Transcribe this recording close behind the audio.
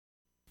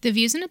The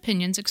views and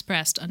opinions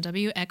expressed on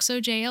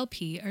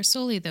WXOJLP are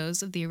solely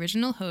those of the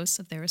original hosts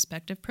of their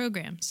respective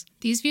programs.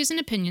 These views and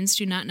opinions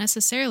do not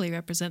necessarily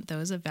represent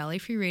those of Valley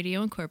Free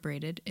Radio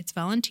Incorporated, its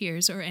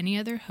volunteers, or any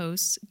other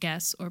hosts,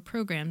 guests, or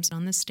programs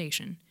on this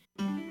station.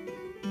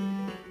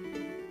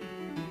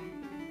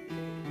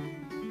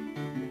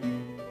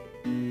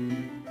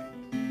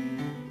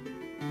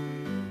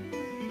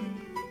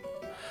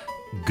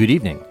 Good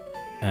evening,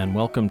 and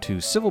welcome to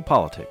Civil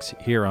Politics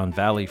here on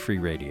Valley Free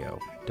Radio,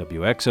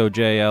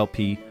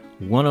 WXOJLP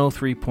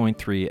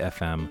 103.3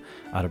 FM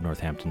out of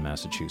Northampton,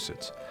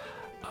 Massachusetts.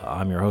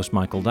 I'm your host,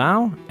 Michael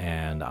Dow,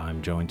 and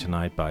I'm joined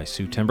tonight by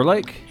Sue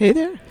Timberlake. Hey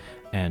there.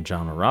 And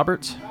John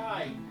Roberts.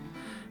 Hi.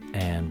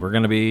 And we're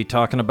going to be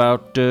talking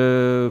about,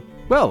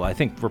 I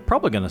think we're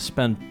probably going to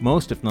spend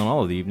most, if not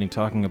all of the evening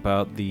talking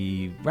about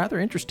the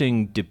rather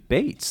interesting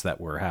debates that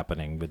were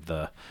happening with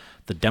the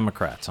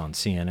Democrats on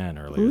CNN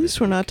earlier. At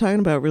least we're not talking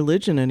about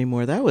religion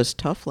anymore. That was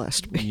tough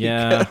last week.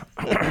 Yeah.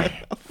 Oh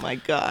my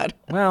God.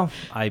 Well,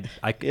 I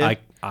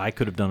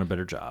could have done a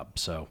better job.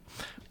 So,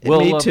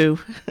 me too.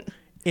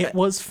 It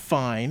was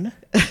fine.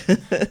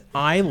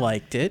 I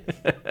liked it.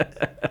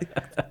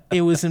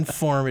 It was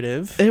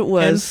informative. It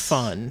was and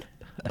fun.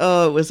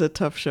 Oh, it was a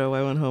tough show.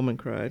 I went home and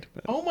cried.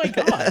 But. Oh my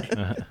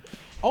God.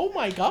 Oh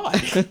my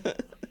God.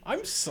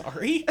 I'm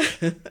sorry.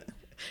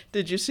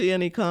 Did you see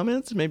any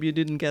comments? Maybe you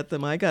didn't get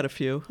them. I got a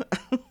few.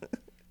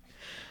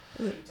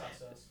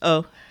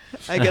 Oh,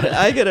 I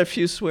get a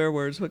few swear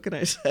words. What can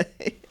I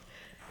say?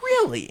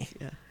 Really?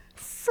 Yeah.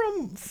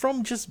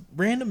 From just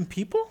random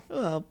people?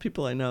 Well,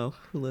 people I know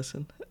who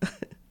listen.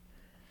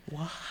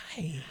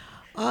 Why?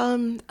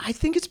 I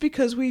think it's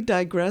because we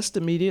digressed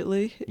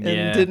immediately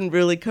and didn't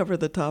really cover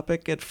the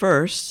topic at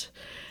first.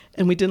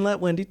 And we didn't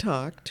let Wendy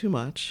talk too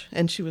much.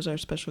 And she was our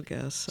special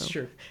guest. So.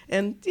 Sure.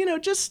 And,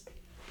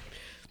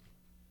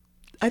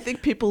 I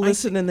think people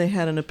listened and they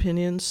had an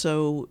opinion,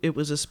 so it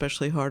was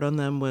especially hard on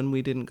them when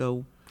we didn't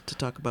go to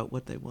talk about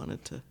what they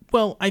wanted to.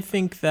 Well, I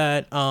think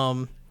that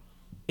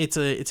it's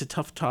a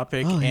tough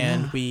topic,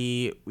 and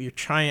we're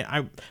trying.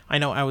 I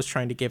know I was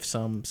trying to give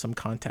some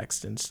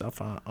context and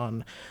stuff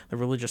on the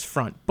religious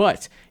front,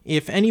 but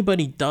if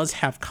anybody does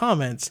have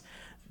comments,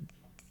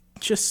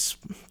 just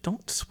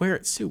don't swear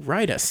at Sue.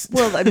 Write us.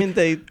 Well, I mean,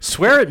 they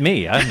swear at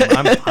me.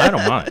 I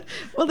don't mind.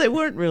 Well, they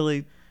weren't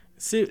really.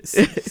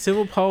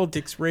 Civil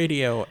Politics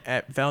Radio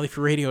at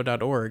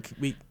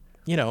valleyfreeradio.org.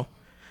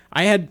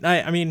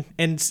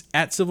 And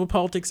at Civil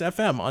Politics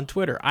FM on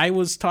Twitter. I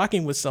was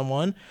talking with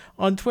someone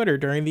on Twitter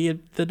during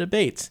the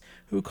debates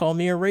who called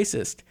me a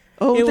racist.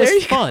 Oh, it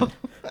was fun.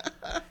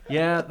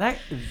 Yeah,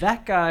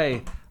 that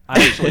guy.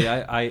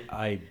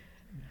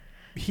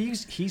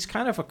 He's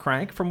kind of a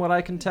crank from what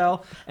I can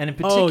tell, and in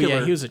particular, oh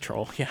yeah, he was a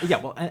troll. Yeah. Yeah.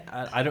 Well,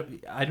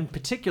 I in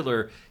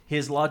particular,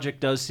 his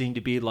logic does seem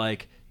to be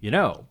like,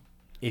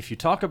 if you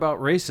talk about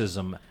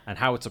racism and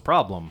how it's a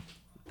problem,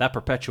 that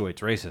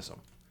perpetuates racism.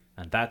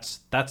 And that's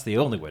the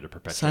only way to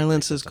perpetuate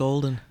silence racism. Is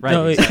golden. Right.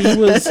 No,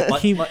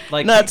 exactly.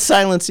 Not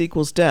silence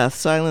equals death.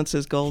 Silence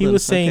is golden. He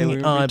was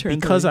saying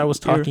because I was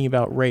talking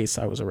about race,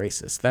 I was a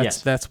racist.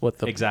 That's what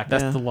the exactly.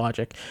 That's the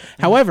logic.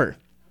 However,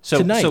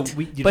 tonight,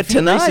 we defeat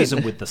tonight,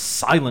 racism with the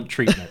silent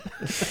treatment.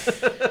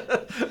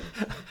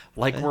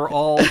 We're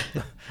all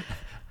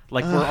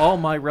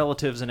my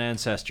relatives and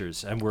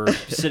ancestors, and we're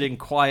sitting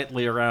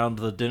quietly around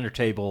the dinner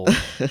table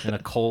in a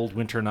cold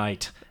winter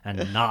night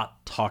and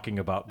not talking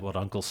about what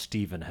Uncle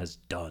Stephen has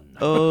done.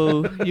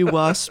 Oh, you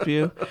wasp,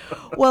 you.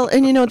 Well,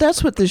 and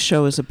that's what this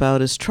show is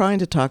about, is trying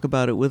to talk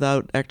about it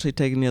without actually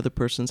taking the other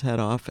person's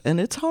head off.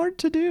 And it's hard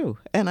to do.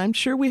 And I'm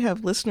sure we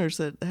have listeners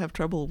that have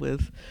trouble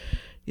with,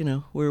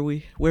 where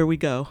we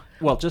go.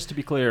 Well, just to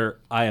be clear,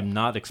 I am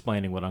not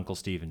explaining what Uncle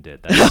Stephen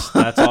did.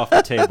 That's off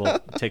the table.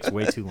 It takes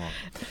way too long.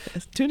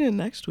 Tune in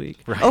next week.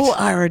 Right. Oh,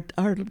 our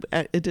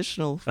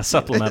additional... A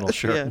supplemental,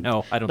 sure. Yeah.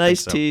 No, I don't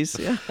nice think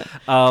so. Nice tease,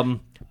 yeah.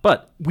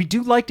 But we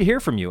do like to hear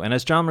from you. And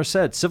as John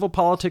said,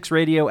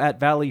 civilpoliticsradio at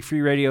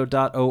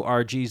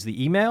valleyfreeradio.org is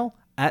the email.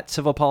 At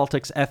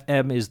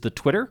civilpoliticsfm is the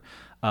Twitter.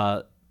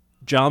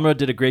 John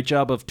did a great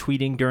job of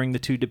tweeting during the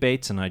two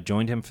debates, and I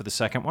joined him for the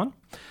second one.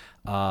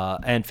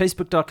 And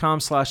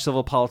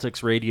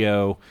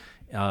Facebook.com/civilpoliticsradio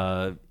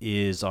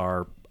is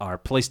our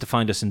place to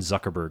find us in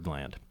Zuckerberg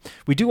land.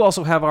 We do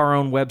also have our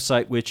own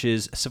website, which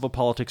is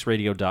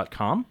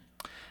civilpoliticsradio.com.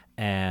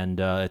 And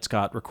it's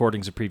got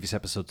recordings of previous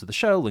episodes of the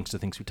show, links to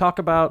things we talk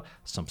about,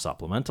 some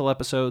supplemental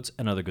episodes,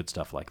 and other good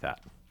stuff like that.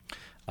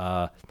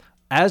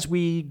 As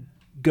we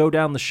go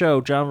down the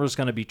show, John was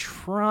going to be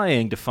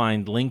trying to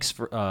find links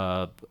for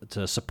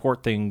to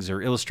support things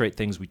or illustrate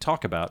things we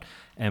talk about.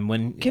 And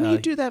when can you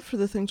do that for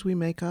the things we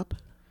make up?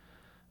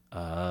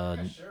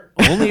 Sure.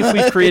 Only if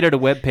we've created a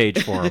web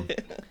page for him.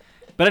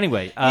 But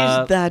anyway,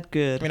 he's that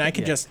good. I mean, I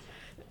could just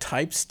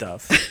type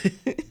stuff.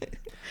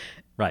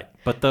 Right,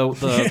 but he'll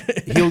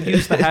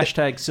use the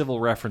hashtag civil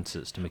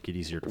references to make it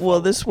easier to follow.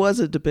 Well, this was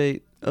a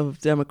debate of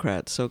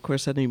Democrats, so of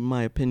course any of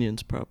my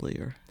opinions probably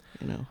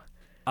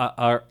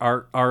are,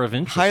 are of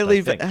interest.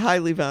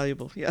 Highly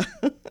valuable, yeah.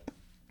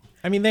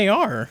 I mean, they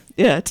are.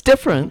 Yeah, it's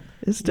different.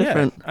 It's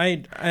different.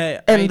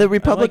 Yeah, And the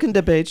Republican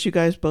debates, you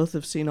guys both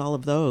have seen all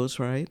of those,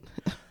 right?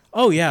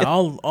 Oh yeah,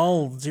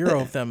 all 0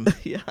 of them.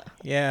 Yeah.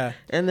 Yeah.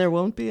 And there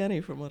won't be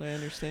any, from what I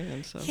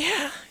understand. So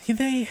Yeah,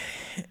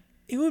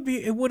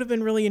 it would have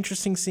been really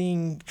interesting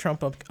seeing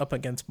Trump up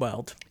against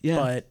Weld. Yeah.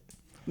 But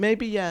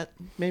maybe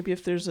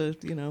if there's a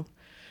the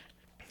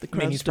I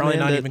mean, he's probably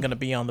not even going to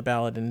be on the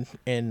ballot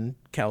in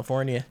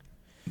California.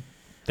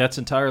 That's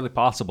entirely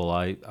possible.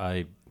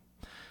 I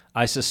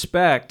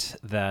suspect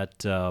that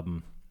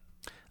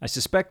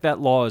that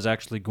law is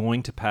actually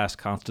going to pass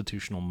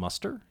constitutional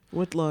muster.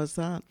 What law is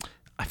that?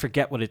 I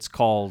forget what it's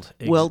called.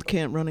 Weld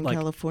can't run in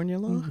California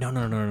law?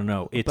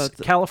 No. It's About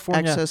the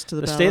California. access to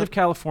the state ballot? of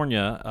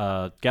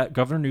California.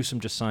 Governor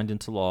Newsom just signed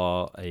into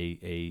law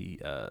a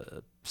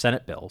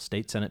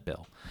state Senate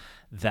bill,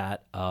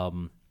 that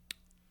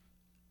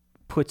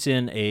puts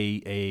in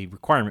a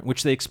requirement,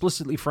 which they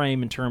explicitly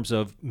frame in terms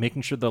of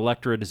making sure the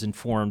electorate is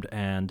informed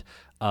and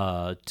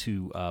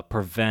to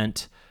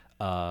prevent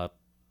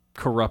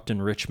corrupt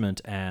enrichment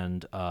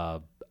and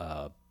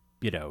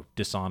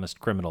dishonest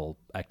criminal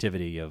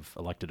activity of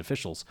elected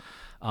officials,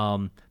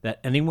 that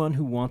anyone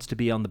who wants to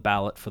be on the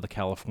ballot for the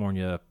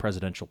California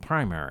presidential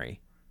primary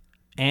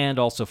and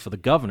also for the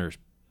governor's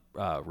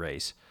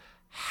race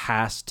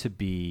has to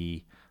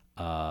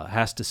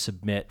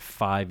submit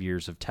 5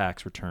 years of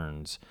tax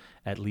returns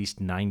at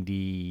least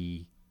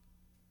 90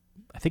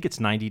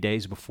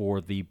 days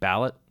before the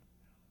ballot.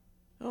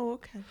 Oh,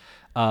 okay.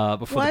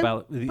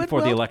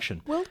 Before the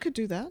election. Weld could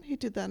do that. He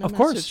did that in Of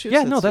course. Massachusetts.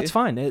 Yeah, no, that's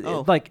fine.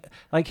 Oh.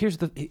 Here's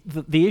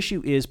the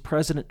issue is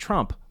President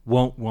Trump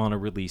won't want to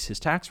release his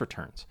tax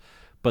returns.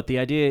 But the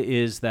idea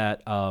is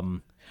that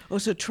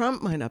so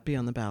Trump might not be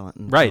on the ballot.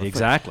 Right, California.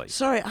 exactly.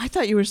 Sorry, I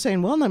thought you were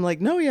saying Weld, and I'm like,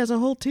 no, he has a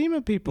whole team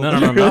of people.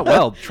 No, not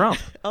Weld, Trump.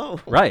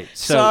 Oh. Right.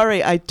 So,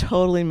 sorry, I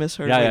totally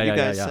misheard what you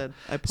guys said.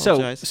 I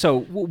apologize. So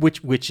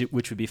which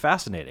would be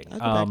fascinating. I'll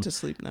go back to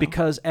sleep now.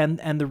 Because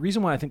and the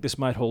reason why I think this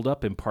might hold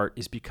up in part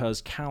is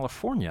because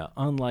California,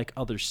 unlike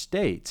other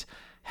states,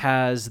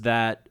 has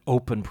that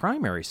open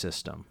primary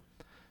system.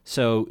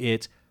 So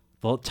it's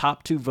the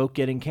top 2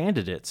 vote-getting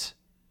candidates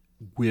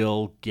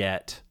will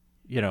get,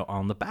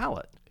 on the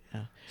ballot.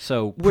 Yeah.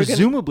 So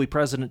presumably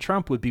President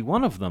Trump would be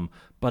one of them,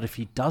 but if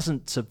he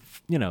doesn't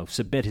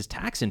submit his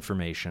tax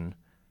information,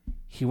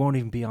 he won't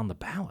even be on the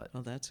ballot.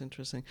 Oh, that's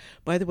interesting.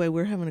 By the way,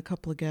 we're having a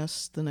couple of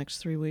guests the next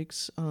 3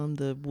 weeks,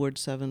 the Ward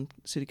 7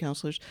 city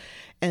councilors,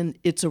 and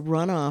it's a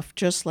runoff,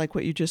 just like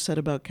what you just said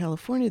about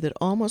California, that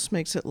almost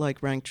makes it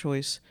like ranked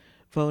choice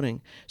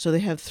voting. So they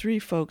have 3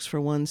 folks for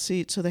 1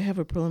 seat, so they have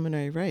a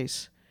preliminary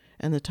race,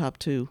 and the top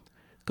 2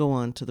 go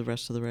on to the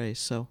rest of the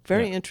race. So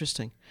very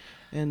interesting,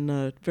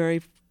 and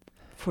very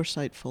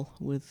foresightful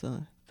with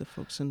the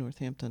folks in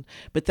Northampton.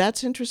 But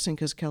that's interesting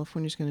because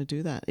California's going to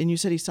do that. And you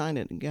said he signed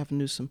it, Gavin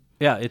Newsom.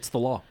 Yeah, it's the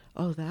law.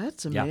 Oh,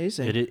 that's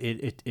amazing.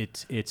 Yeah,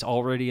 it's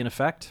already in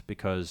effect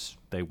because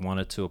they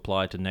wanted to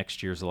apply to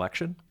next year's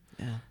election.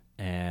 Yeah.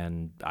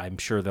 And I'm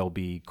sure there'll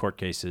be court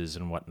cases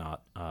and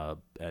whatnot,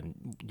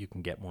 and you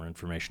can get more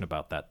information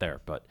about that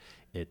there. But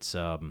it's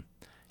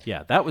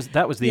that was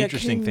the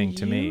interesting thing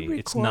to me.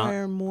 It's not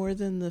require more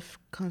than the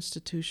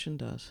Constitution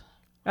does.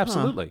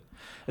 Absolutely,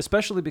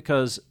 especially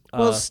because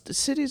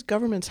cities,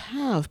 governments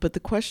have, but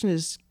the question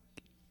is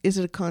it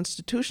a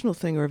constitutional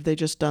thing, or have they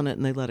just done it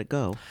and they let it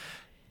go?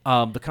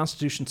 The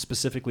Constitution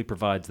specifically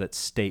provides that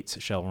states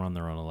shall run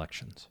their own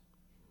elections.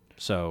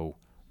 So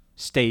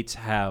states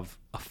have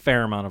a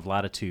fair amount of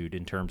latitude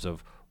in terms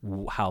of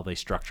how they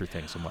structure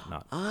things and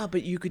whatnot.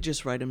 But you could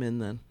just write them in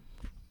then,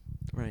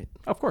 right?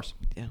 Of course.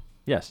 Yeah.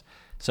 Yes.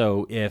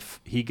 So if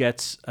he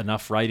gets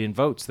enough write-in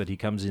votes that he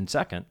comes in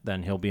second,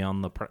 then he'll be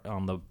on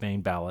the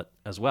main ballot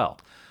as well.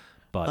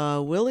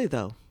 But will he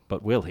though?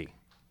 But will he?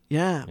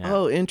 Yeah.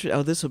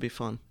 Oh, this will be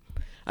fun.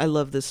 I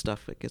love this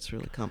stuff. It gets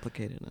really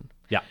complicated, and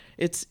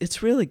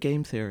it's really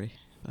game theory.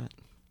 But.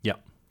 Yeah,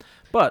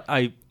 but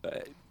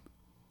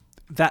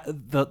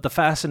the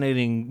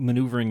fascinating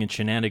maneuvering and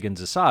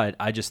shenanigans aside,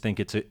 I just think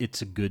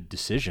it's a good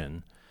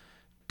decision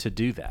to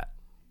do that.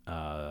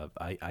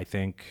 I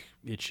think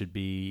it should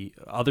be.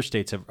 Other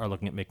states are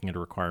looking at making it a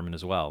requirement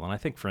as well, and I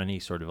think for any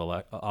sort of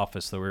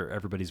office where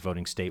everybody's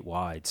voting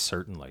statewide,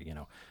 certainly,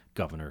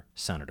 governor,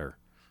 senator,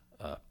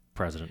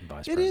 president, and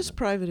vice president. It is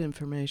private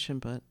information,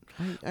 but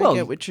I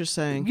get what you're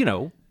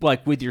saying.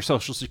 Like with your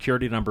social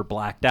security number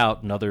blacked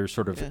out and other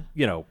sort of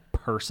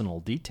personal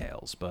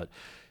details, but.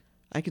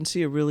 I can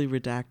see a really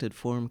redacted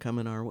form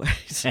coming our way.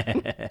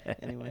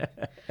 Anyway,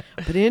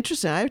 but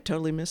interesting. I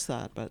totally missed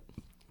that, but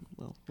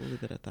we'll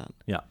leave it at that.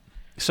 Yeah.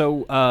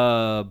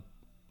 So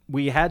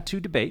we had 2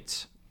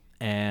 debates,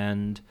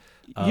 and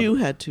you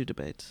had 2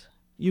 debates.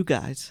 You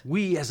guys.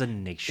 We as a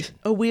nation.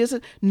 Oh,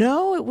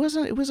 no, it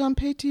wasn't. It was on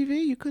pay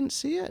TV. You couldn't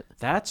see it.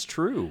 That's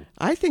true.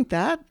 I think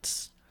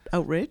that's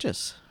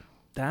outrageous.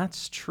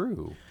 That's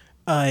true.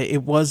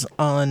 It was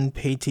on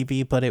pay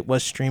TV, but it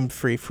was streamed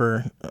free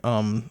for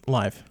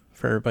live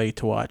for everybody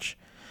to watch.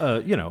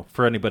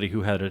 For anybody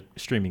who had a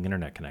streaming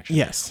internet connection.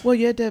 Yes. Well,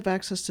 you had to have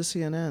access to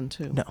CNN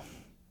too. No.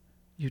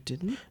 You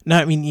didn't? No,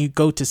 I mean, you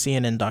go to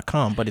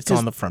CNN.com, but it's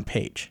on the front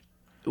page.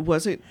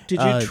 Was it?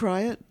 Did you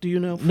try it? Do you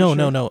know? For No,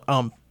 sure?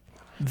 no.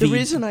 The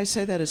reason I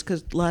say that is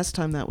because last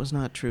time that was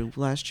not true.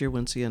 Last year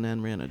when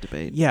CNN ran a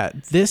debate. Yeah,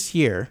 this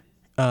year,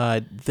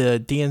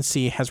 the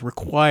DNC has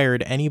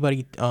required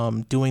anybody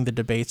doing the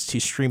debates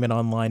to stream it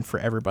online for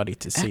everybody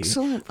to see.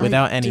 Excellent.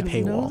 Without I any didn't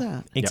paywall. know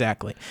that.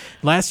 Exactly.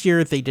 Last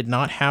year they did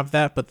not have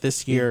that, but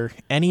this year,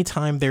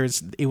 anytime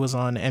it was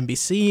on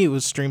NBC, it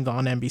was streamed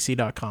on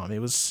NBC.com. It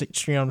was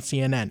streamed on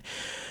CNN.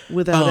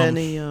 Without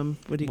any,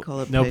 what do you call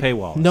it? No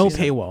paywall. No Yeah.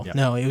 paywall. Yeah.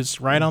 No, it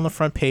was right on the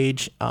front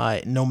page.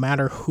 No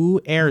matter who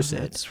airs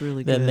it, That's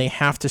really then good. they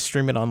have to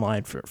stream it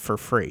online for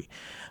free.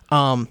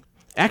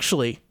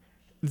 Actually,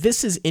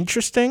 this is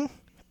interesting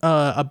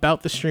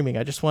about the streaming.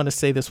 I just want to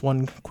say this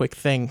one quick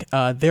thing.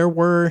 There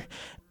were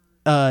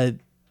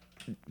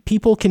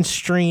people can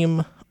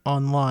stream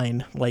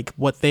online, like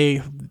what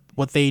they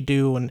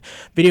do and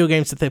video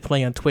games that they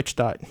play on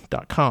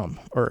twitch.com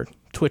or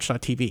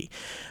twitch.tv.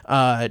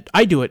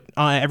 I do it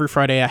every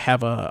Friday. I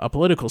have a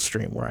political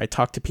stream where I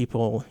talk to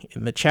people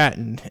in the chat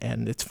and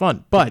it's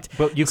fun. But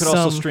you could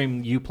also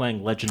stream you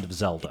playing Legend of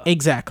Zelda.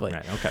 Exactly.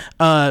 Right,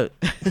 okay.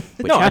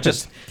 Which No, I happens.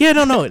 just- Yeah,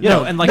 no,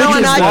 And like No, you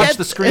and just I watch get-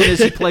 the screen as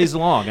he plays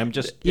along. I'm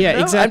just Yeah,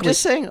 No, exactly. I'm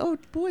just saying, oh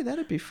boy,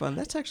 that'd be fun.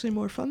 That's actually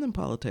more fun than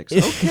politics.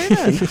 Okay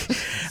then.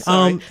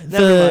 Sorry,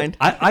 never mind.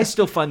 I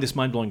still find this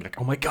mind blowing.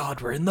 Like, oh my God,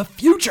 we're in the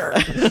future.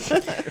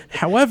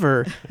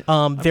 However,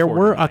 there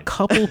were a 49.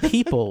 couple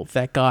people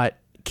that got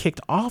kicked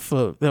off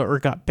of or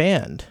got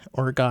banned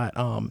or got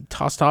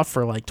tossed off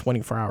for like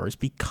 24 hours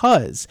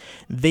because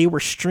they were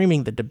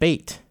streaming the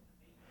debate.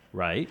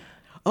 Right.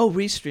 Oh,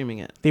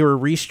 restreaming it, They were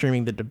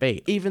restreaming the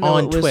debate even though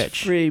on it was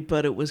Twitch. free,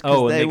 but it was because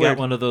Oh, and they were. got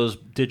one of those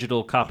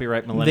digital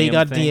copyright millennium They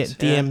got things.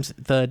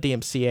 the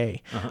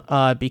DMCA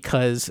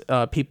because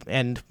people,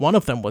 and one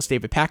of them was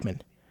David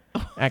Pakman.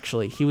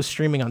 Actually, he was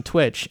streaming on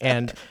Twitch,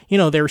 and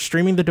they were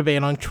streaming the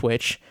debate on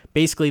Twitch.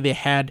 Basically, they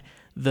had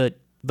the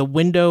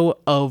window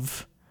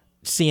of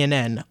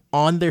CNN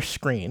on their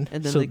screen,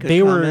 And then so they could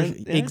they were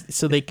comment, yeah.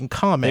 so they can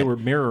comment. They were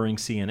mirroring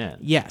CNN.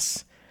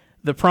 Yes.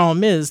 The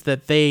problem is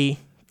that they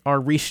are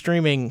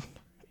restreaming,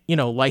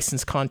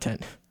 licensed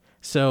content.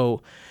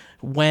 So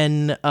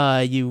when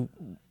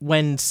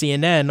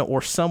CNN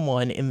or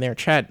someone in their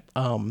chat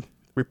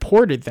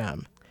reported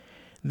them,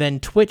 then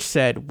Twitch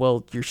said,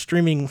 well, you're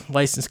streaming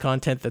licensed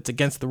content that's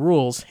against the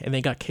rules, and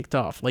they got kicked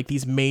off. Like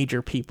these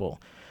major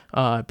people,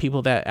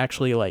 people that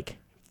actually like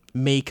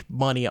make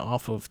money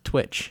off of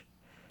Twitch.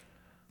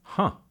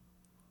 Huh.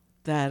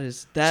 That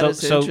is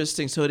So-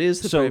 interesting. So it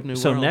is the brave new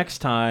So world. next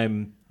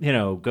time,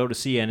 go to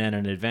CNN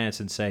in advance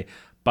and say,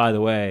 by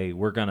the way,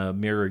 we're going to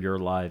mirror your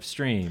live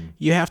stream.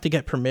 You have to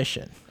get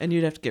permission. And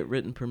you'd have to get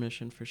written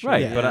permission for sure.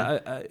 Right. Yeah.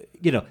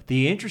 But,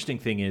 the interesting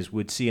thing is,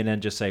 would CNN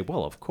just say,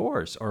 well, of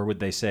course? Or would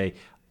they say,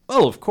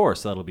 well, of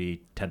course, that'll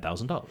be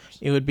 $10,000?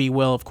 It would be,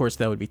 well, of course,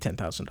 that would be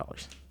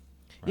 $10,000.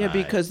 Yeah, Right.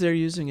 because they're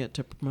using it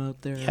to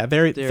promote their. Yeah,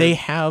 their- they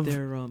have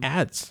their,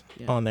 ads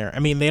yeah. on there. I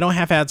mean, they don't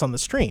have ads on the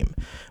stream,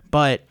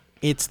 but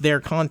it's their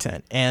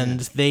content, and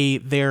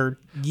they're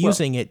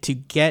using it to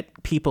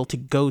get people to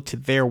go to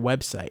their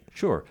website.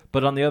 Sure.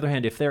 But on the other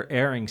hand, if they're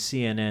airing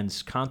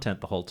CNN's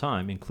content the whole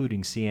time,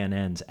 including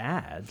CNN's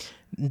ads.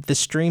 The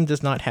stream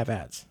does not have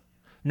ads.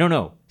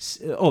 No.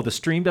 Oh, the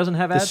stream doesn't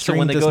have ads? So stream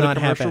when they does go to not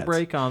have commercial ads.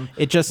 break on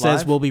It just says,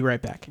 live? "We'll be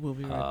right back." We'll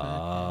be right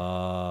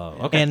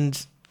back. Okay.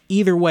 And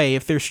either way,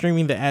 if they're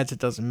streaming the ads, it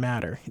doesn't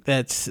matter.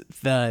 It's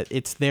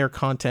their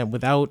content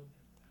without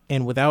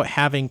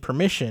having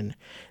permission,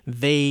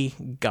 they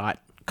got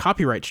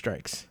copyright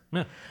strikes.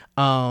 Yeah.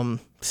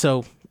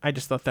 So I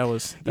just thought that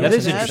was That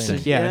is interesting.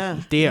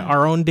 interesting. Yeah,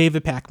 our own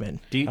David Pakman.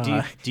 Do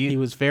you- he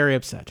was very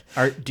upset.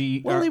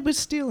 Well, he was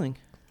stealing.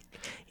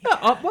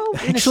 well,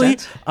 in Actually, a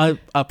sense.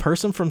 a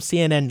person from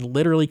CNN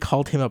literally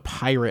called him a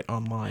pirate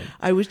online.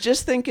 I was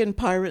just thinking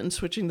pirate and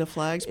switching the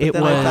flags, but It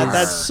then I thought was-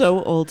 that's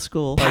so old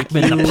school.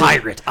 Pac-Man the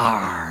pirate.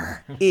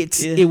 Arr.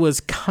 It was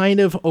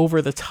kind of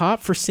over the top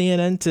for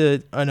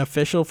an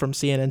official from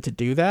CNN to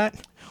do that.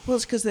 Well,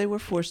 it's because they were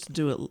forced to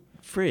do it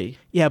free.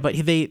 Yeah, but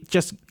they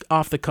just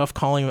off the cuff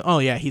calling him, "Oh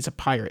yeah, he's a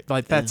pirate."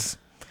 Like that's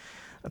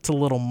a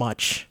little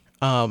much.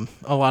 A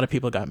lot of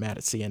people got mad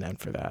at CNN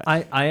for that.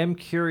 I am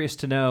curious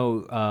to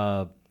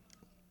know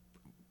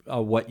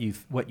what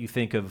you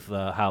think of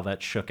how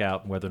that shook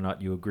out, and whether or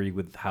not you agree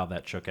with how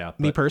that shook out.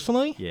 Me But-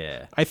 personally,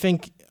 Yeah. I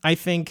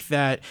think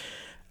that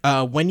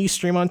when you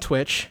stream on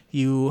Twitch,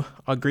 you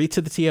agree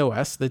to the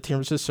TOS, the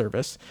terms of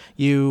service.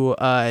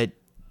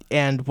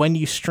 And when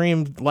you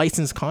stream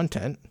licensed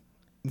content,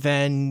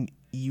 then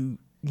you're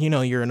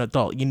an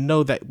adult. You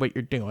know that what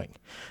you're doing.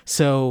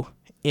 So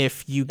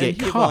if you get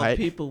And of all caught,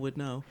 people would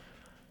know.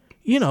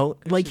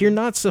 like you're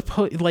not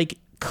supposed, like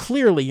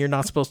clearly you're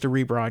not supposed to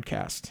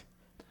rebroadcast,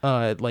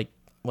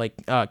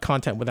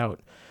 content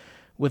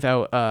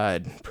without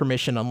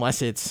permission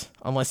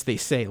unless they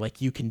say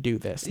like you can do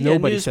this.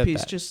 Nobody news said piece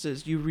that. just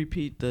as you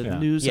repeat the Yeah.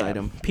 news Yeah.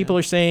 item. People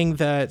are saying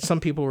that some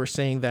people were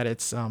saying that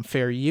it's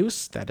fair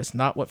use. That is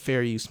not what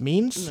fair use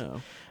means.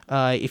 No.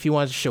 If you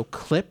wanted to show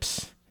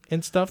clips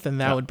and stuff, then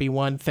that would be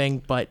one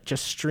thing. But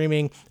just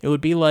streaming, it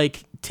would be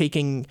like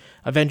taking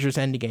Avengers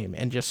Endgame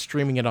and just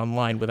streaming it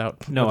online without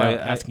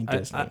asking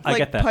Disney. I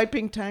get that.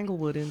 Piping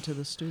Tanglewood into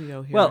the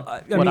studio here. Well,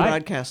 I mean,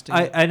 broadcasting.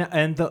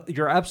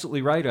 You're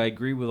absolutely right. I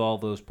agree with all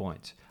those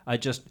points. I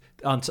just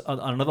on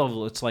another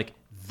level, it's like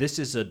this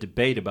is a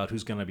debate about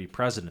who's going to be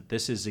president.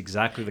 This is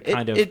exactly the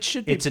kind of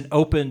it's an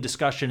open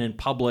discussion in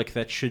public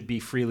that should be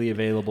freely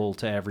available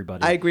to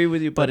everybody. I agree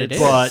with you, but it is.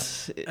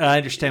 But I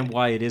understand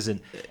why it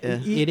isn't.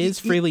 It is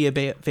freely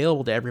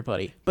available to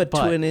everybody, but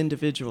to an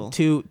individual,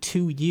 to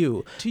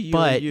you.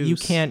 But you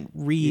can't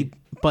read.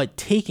 But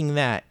taking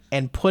that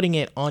and putting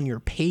it on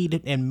your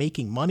paid and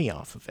making money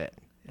off of it,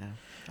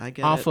 I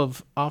get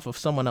off of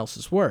someone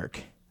else's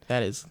work.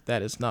 That is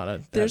not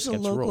a. There's a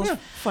local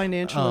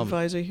financial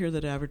advisor here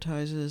that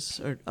advertises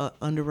or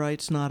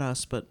underwrites, not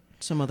us, but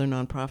some other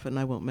nonprofit, and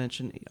I won't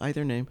mention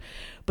either name.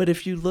 But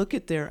if you look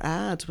at their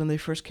ads, when they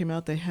first came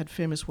out, they had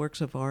famous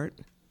works of art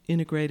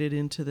integrated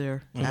into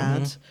their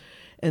ads,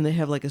 and they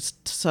have like a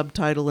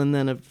subtitle and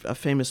then a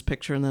famous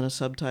picture and then a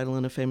subtitle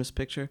and a famous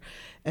picture.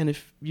 And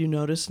if you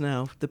notice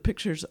now, the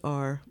pictures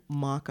are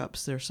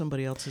mock-ups. They're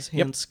somebody else's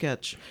hand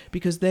sketch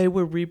because they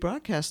were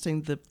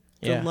rebroadcasting the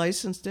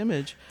licensed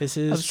image. This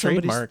is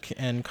trademark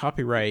and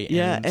copyright.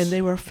 And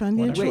they were a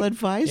financial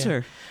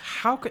advisor.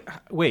 How could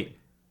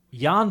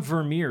Jan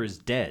Vermeer is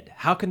dead.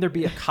 How can there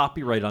be a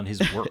copyright on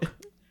his work?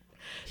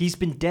 He's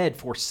been dead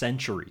for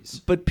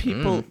centuries. But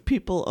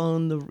people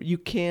own the. You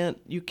can't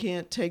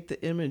take the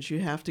image. You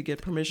have to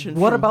get permission.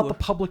 What about the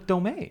public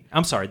domain?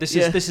 I'm sorry. This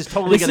is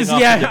totally getting off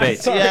the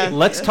debate.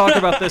 Let's talk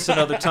about this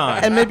another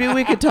time. And maybe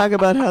we could talk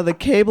about how the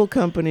cable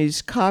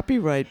companies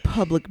copyright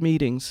public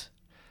meetings.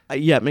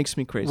 It makes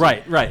me crazy.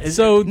 Right.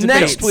 So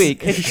next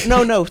week,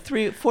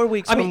 4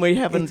 weeks when we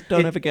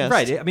don't have a guest.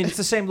 Right. I mean, it's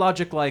the same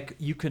logic. Like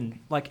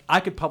I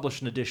could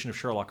publish an edition of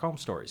Sherlock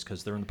Holmes stories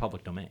because they're in the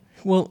public domain.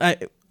 Well,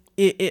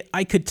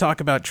 I could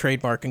talk about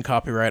trademark and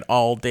copyright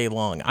all day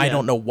long. Yeah. I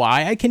don't know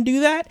why I can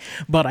do that,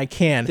 but I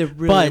can. They're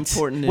really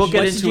important. We'll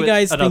get into it. What did you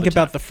guys think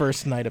about the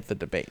first night of the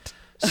debate?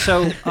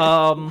 So,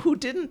 who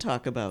didn't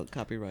talk about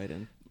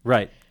copyrighting?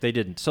 Right, they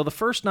didn't. So the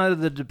first night of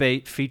the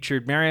debate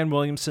featured Marianne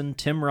Williamson,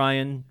 Tim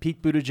Ryan,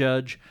 Pete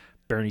Buttigieg,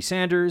 Bernie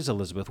Sanders,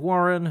 Elizabeth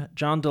Warren,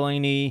 John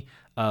Delaney,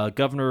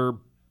 Governor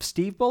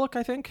Steve Bullock,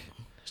 I think.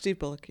 Steve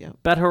Bullock, yeah.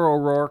 Beto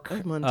O'Rourke,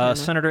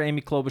 Senator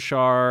Amy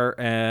Klobuchar,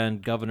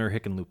 and Governor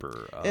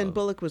Hickenlooper. And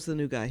Bullock was the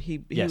new guy.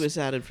 He was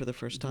added for the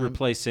first time.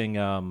 Replacing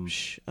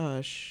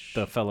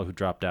the fellow who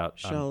dropped out.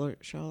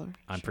 Schaller.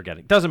 I'm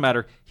forgetting. Doesn't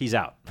matter. He's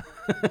out.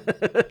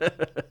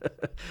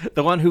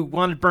 The one who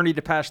wanted Bernie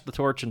to pass the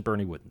torch, and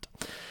Bernie wouldn't.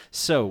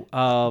 So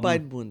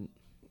Biden wouldn't.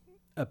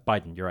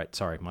 Biden, you're right.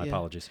 Sorry, my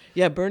apologies.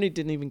 Yeah, Bernie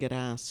didn't even get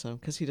asked,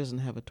 because he doesn't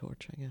have a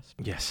torch, I guess.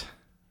 Yes.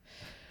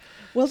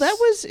 Well,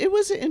 it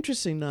was an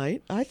interesting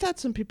night. I thought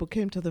some people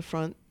came to the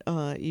front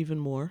even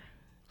more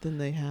than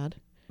they had.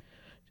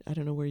 I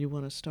don't know where you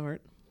want to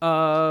start.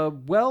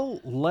 Well,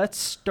 let's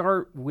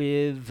start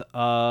with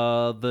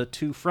the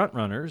two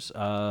frontrunners,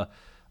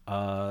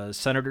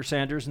 Senator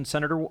Sanders and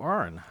Senator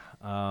Warren.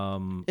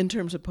 In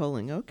terms of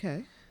polling,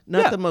 okay.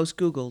 Not the most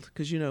Googled,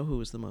 because you know who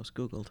was the most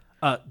Googled.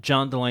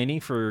 John Delaney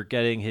for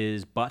getting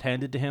his butt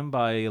handed to him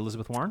by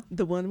Elizabeth Warren.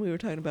 The one we were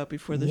talking about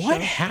before the show. What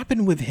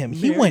happened with him?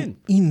 He went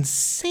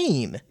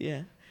insane.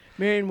 Yeah.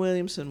 Marianne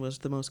Williamson was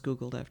the most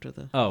Googled after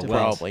the debate.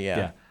 Probably,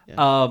 yeah.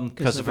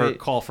 Because of her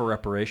call for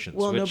reparations.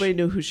 Well, nobody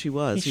knew who she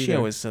was She either.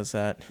 always says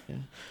that. Yeah.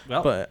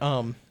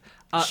 Well,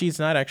 but she's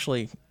not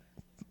actually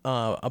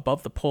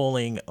above the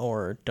polling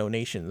or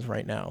donations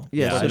right now.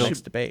 Yeah, for the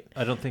next debate.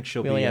 I don't think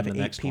she'll we be only in have the 8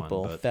 next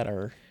people one, that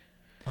are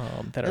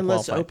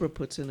unless qualified. Oprah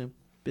puts in a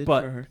bid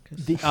but for her.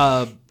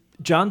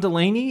 John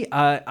Delaney,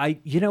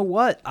 you know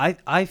what?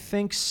 I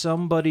think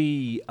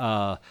somebody,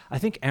 I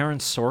think Aaron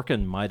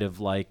Sorkin might have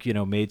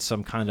made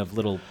some kind of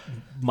little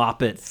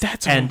mop it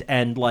and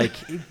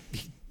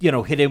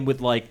hit him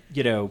with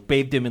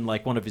bathed him in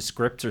one of his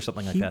scripts or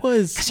something like that.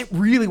 Because it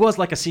really was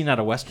like a scene out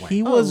of West Wing.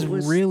 He was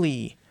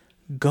really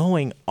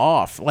going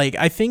off.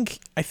 I think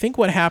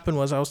what happened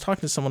was, I was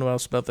talking to someone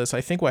else about this.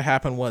 I think what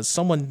happened was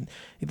someone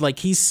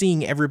he's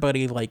seeing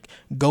everybody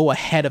go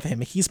ahead of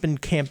him. He's been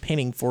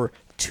campaigning for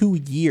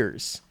 2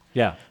 years.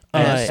 Yeah.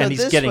 And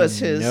he's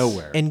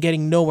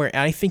getting nowhere.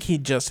 And I think he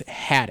just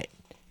had it.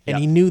 And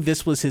he knew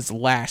this was his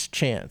last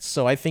chance.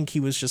 So I think he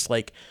was just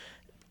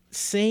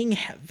saying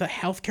the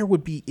healthcare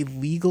would be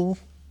illegal.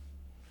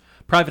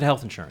 Private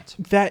health insurance.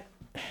 That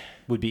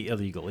would be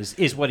illegal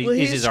is what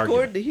his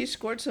argument. He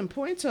scored some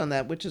points on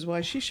that, which is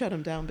why she shut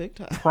him down big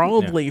time.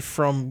 Probably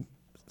from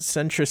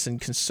centrists and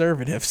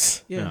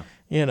conservatives. Yeah.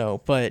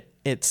 But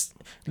it's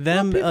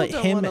them,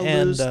 him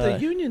and lose. The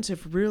unions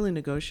have really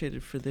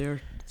negotiated for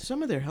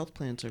some of their health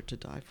plans are to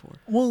die for.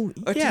 Well,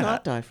 or to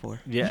not die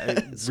for. Yeah,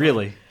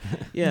 really.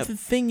 Yeah. The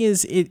thing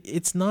is,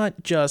 it's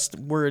not just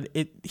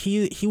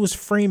he was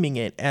framing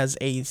it as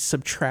a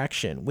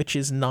subtraction, which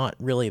is not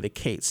really the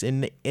case.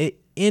 If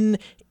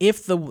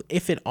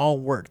it all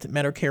worked,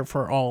 Medicare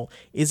for all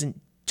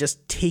isn't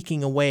just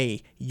taking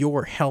away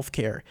your health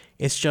care.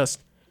 It's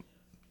just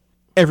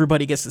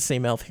everybody gets the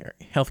same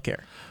health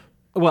care.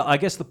 Well, I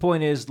guess the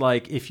point is,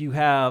 like, if you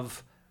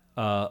have,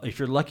 if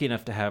you're lucky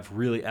enough to have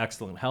really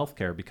excellent health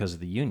care because of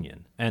the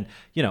union, and,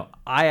 you know,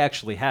 I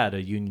actually had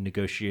a union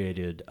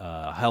negotiated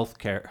health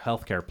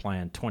care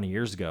plan 20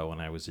 years ago when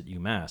I was at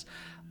UMass.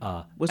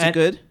 Was it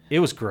good? It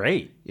was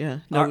great. Yeah.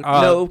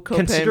 No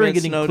considering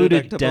it co-payments, no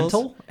included deductibles.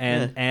 dental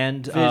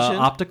and Vision.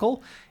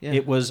 optical, Yeah.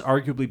 it was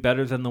arguably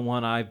better than the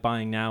one I'm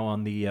buying now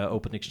on the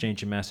open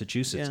exchange in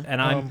Massachusetts. Yeah.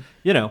 And I'm,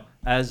 you know,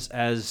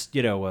 as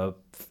you know, a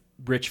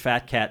rich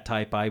fat cat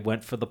type, I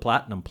went for the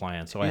platinum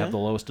plan, so I have the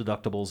lowest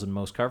deductibles and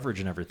most coverage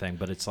and everything.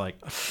 But it's like,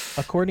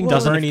 According to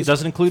doesn't Bernie's,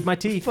 include my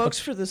teeth. Folks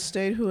for the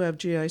state who have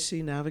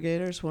GIC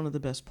Navigators, one of the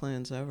best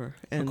plans ever.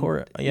 And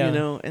yeah. you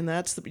know, and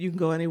that's you can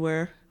go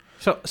anywhere.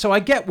 So I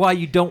get why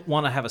you don't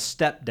want to have a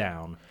step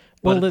down,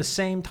 but Well, at the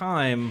same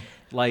time,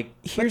 like,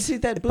 But see,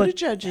 that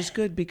Buttigieg is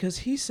good because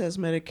he says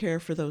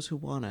Medicare for those who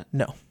want it.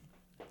 no.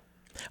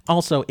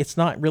 Also, it's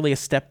not really a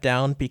step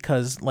down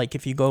because, like,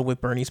 if you go with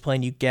Bernie's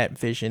plan, you get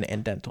vision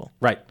and dental.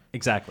 right,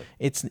 exactly.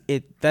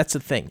 That's the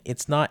thing.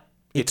 It's not.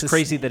 It's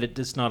crazy that it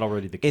is not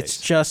already the case.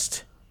 It's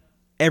just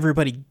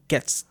everybody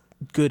gets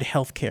good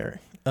health care,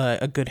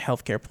 a good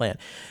health care plan.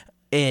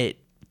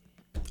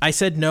 I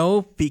said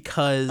no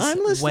because I'm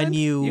listening. when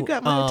you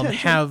got my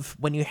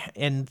attention.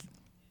 and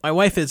my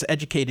wife has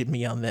educated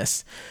me on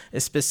this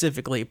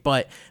specifically,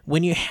 but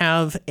when you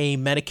have a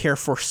Medicare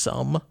for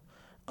some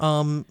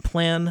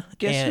plan,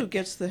 Guess who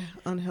gets the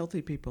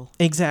unhealthy people?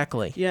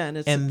 exactly. Yeah,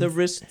 and the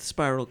risk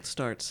spiral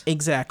starts.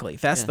 Exactly.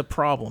 That's Yeah. the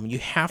problem. You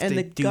have And to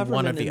the do one or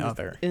government the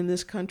other. in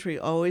this country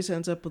always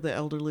ends up with the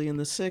elderly and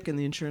the sick, and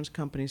the insurance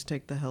companies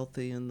take the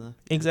healthy and the.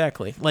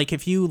 Exactly. Like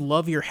if you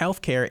love your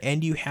healthcare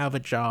and you have a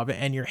job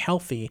and you're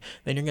healthy,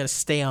 then you're going to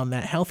stay on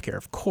that healthcare,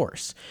 of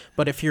course.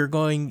 But if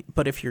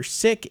you're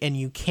sick and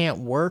you can't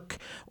work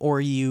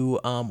or you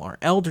are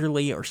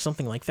elderly or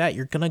something like that,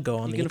 you're going to go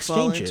on the gonna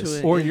fall into exchanges.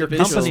 it. or your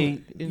individual-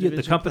 company, the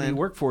individual company you plan.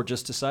 work for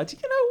just decides, you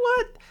know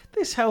what,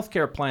 this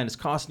healthcare plan is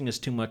costing us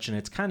too much and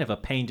it's kind of a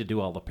pain to do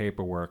all the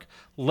paperwork.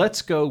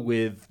 Let's go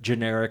with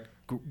generic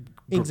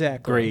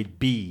Exactly. grade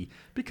B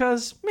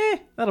because,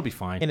 that'll be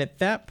fine. And at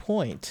that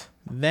point,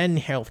 then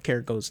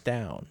healthcare goes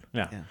down.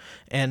 Yeah.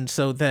 And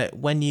so that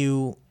when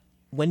you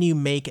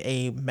make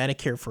a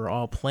Medicare for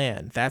all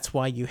plan, that's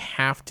why you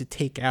have to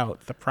take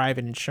out the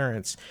private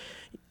insurance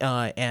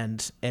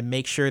and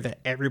make sure that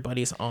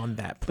everybody's on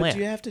that But plan. do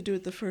you have to do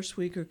it the first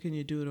week, or can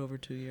you do it over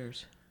 2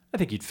 years? I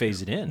think you'd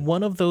phase it in.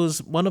 One of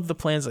the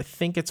plans, I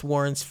think it's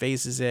Warren's,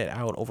 phases it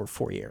out over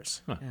 4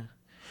 years. Yeah.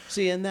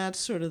 See, and that's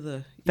sort of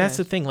the. That's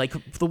yeah. the thing.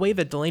 Like the way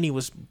that Delaney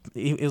was,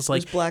 it was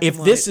like, black if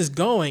and this white. is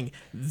going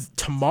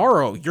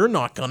tomorrow, you're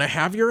not gonna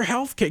have your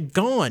health care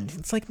gone.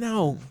 It's like,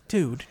 no,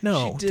 dude,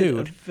 no, She did a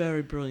dude.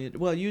 very brilliant.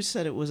 Well, you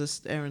said it was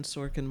a Aaron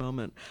Sorkin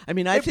moment. I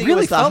mean, I It think really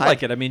it was the felt high-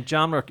 like it. I mean,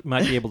 John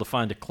might be able to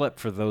find a clip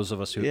for those of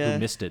us who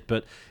missed it,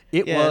 but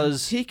it Yeah,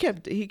 was He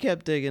kept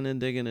digging and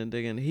digging and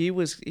digging. He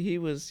was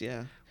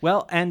yeah.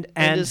 well, and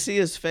And to see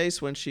his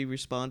face when she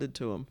responded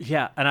to him.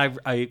 yeah, and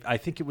I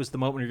think it was the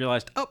moment he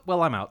realized, oh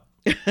well, I'm out.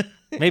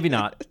 Maybe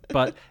not,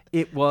 but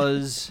it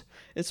was.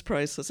 It's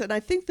priceless, and I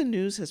think the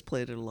news has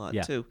played it a lot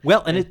Yeah. too.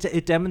 Well, and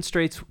it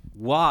demonstrates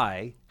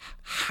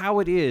how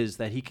it is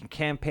that he can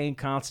campaign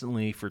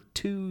constantly for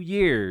 2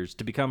 years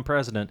to become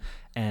president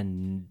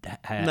and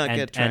Get not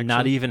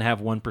traction. even have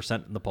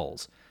 1% in the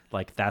polls.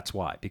 Like that's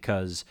why,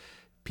 because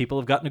people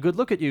have gotten a good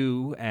look at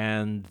you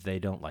and they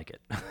don't like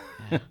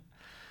it.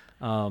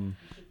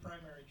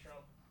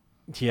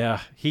 Yeah,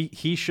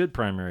 he should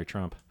primary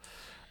Trump.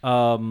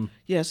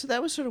 Yeah, so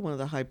that was sort of one of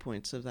the high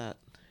points of that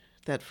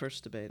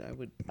first debate.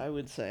 I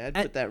would say I'd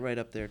put that right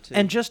up there too.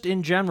 And just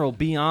in general,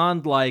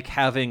 beyond like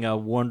having a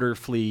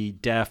wonderfully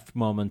deft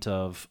moment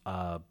of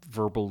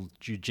verbal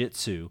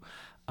jujitsu,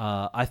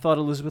 I thought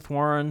Elizabeth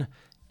Warren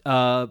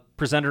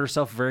presented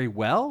herself very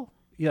well.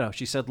 You know,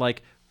 she said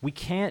like, we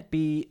can't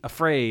be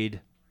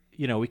afraid.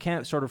 You know, we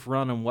can't sort of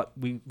run on what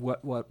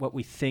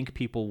we think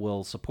people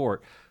will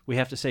support. We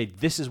have to say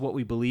this is what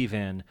we believe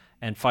in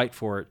and fight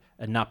for it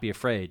and not be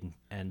afraid.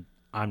 And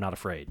I'm not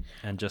afraid.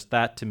 And just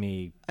that to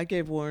me. I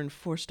gave Warren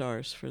 4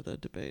 stars for the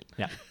debate.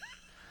 Yeah.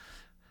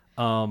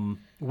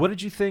 What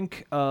did you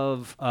think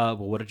of?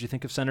 What did you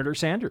think of Senator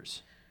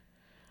Sanders?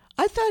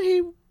 I thought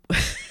he.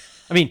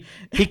 I mean,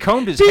 he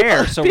combed his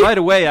hair, so right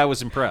away I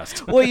was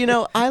impressed. Well, you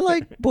know, I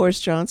like Boris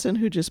Johnson,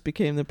 who just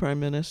became the prime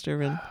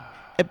minister, and.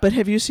 But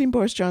have you seen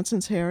Boris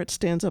Johnson's hair? It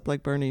stands up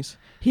like Bernie's.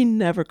 He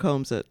never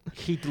combs it.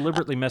 He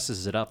deliberately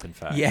messes it up, in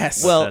fact.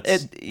 Yes. Well,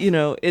 That's-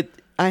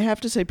 I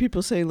have to say,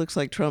 people say he looks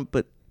like Trump,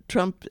 but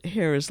Trump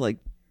hair is like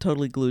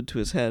totally glued to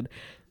his head.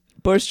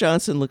 Boris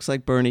Johnson looks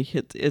like Bernie.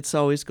 It's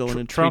always going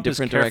in Trump 3 has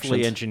different carefully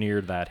directions.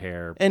 engineered that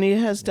hair. And he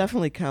has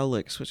definitely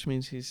cowlicks, which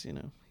means he's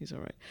all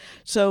right.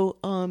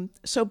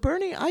 So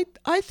Bernie,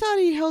 I thought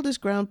he held his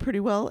ground pretty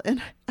well,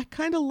 and I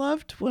kind of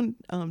loved when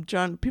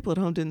people at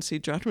home didn't see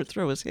John would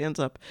throw his hands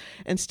up,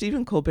 and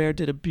Stephen Colbert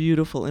did a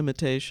beautiful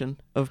imitation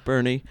of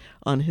Bernie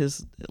on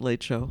his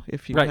Late Show.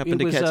 If you happen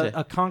to catch it,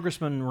 a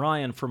Congressman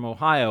Ryan from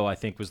Ohio, I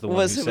think, was the one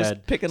who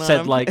said picking on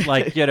said him.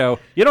 like you know,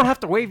 you don't have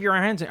to wave your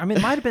hands. I mean,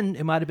 it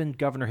might have been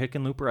Governor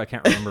Hickenlooper. I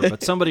can't remember,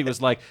 but somebody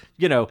was like,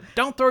 you know,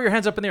 don't throw your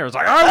hands up in the air. I was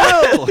like,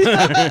 I will.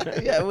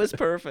 Yeah, it was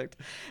perfect.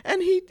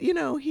 And he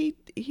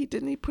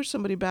push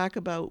somebody back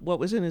about what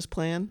was in his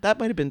plan. That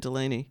might have been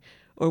Delaney.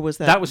 Or was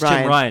that was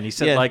Ryan? Tim Ryan. He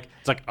said, Yeah.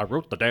 it's like, I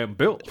wrote the damn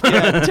bill.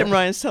 Yeah, Tim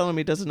Ryan's telling him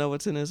he doesn't know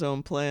what's in his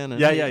own plan. And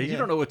You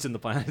don't know what's in the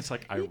plan. It's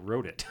like, I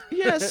wrote it.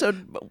 Yeah, so...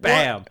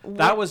 Bam.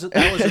 That was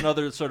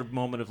another sort of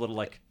moment of little,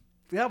 like,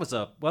 that was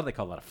what do they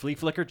call that, a flea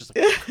flicker? Just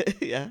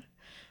like, yeah,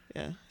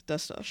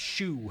 dust off.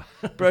 shoo.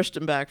 Brushed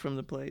him back from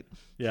the plate.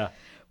 Yeah.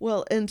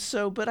 Well, and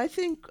so, but I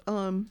think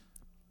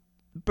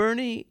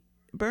Bernie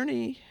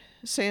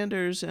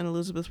Sanders and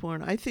Elizabeth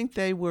Warren, I think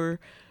they were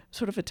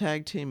sort of a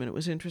tag team, and it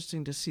was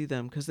interesting to see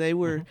them because they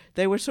were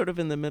sort of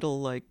in the middle,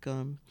 like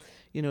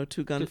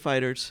two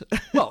gunfighters.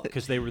 Well,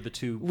 because they were the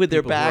two with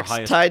their people who were backs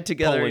highest tied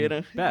together,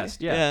 polling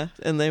best. Yeah.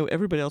 and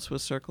everybody else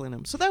was circling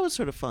them. So that was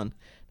sort of fun.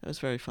 That was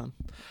very fun.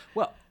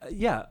 Well,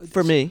 yeah.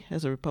 For me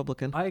as a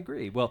Republican, I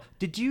agree. Well,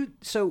 did you?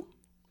 So,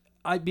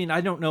 I mean,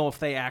 I don't know if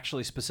they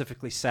actually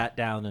specifically sat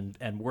down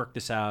and worked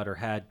this out or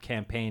had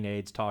campaign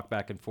aides talk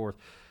back and forth,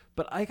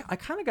 but I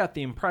kind of got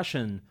the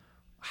impression.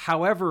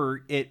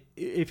 However,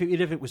 if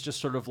it was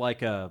just sort of like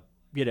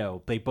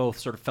they both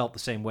sort of felt the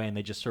same way and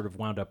they just sort of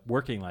wound up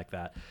working like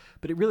that.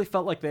 But it really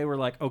felt like they were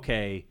like,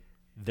 okay,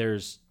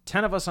 there's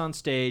 10 of us on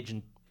stage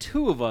and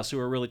 2 of us who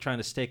are really trying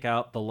to stake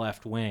out the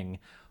left wing.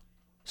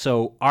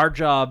 So our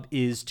job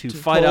is to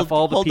fight off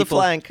all the hold people.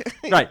 The flank.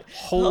 Right.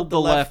 Hold the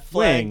left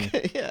wing.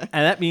 Yeah.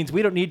 And that means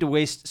we don't need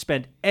to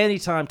spend any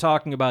time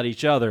talking about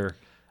each other.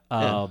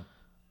 They'll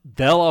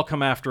all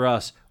come after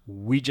us.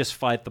 We just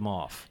fight them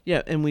off.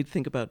 Yeah, and we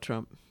think about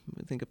Trump.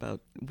 We think about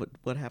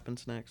what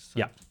happens next. So.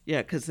 Yeah.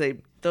 Yeah, because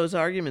those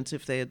arguments,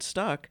 if they had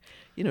stuck,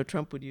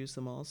 Trump would use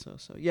them also.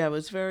 So yeah, it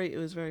was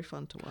very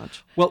fun to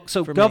watch. Well,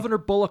 so Governor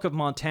Bullock of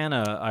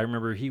Montana, I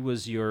remember he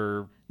was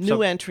your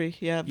new entry.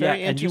 Yeah,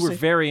 very interesting. And you were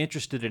very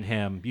interested in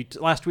him.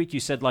 Last week you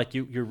said like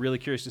you're really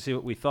curious to see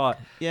what we thought.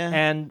 Yeah.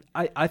 And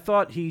I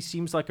thought he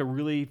seems like a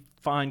really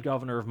fine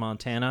governor of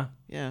Montana.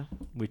 Yeah.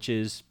 Which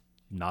is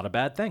not a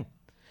bad thing.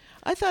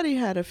 I thought he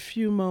had a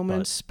few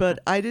moments, but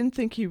I didn't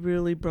think he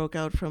really broke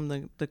out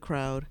from the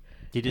crowd.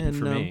 He didn't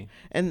for me.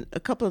 And a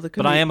couple of the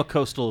but I am a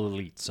coastal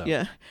elite, so.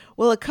 Yeah.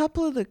 Well, a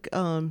couple of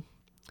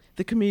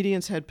the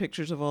comedians had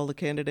pictures of all the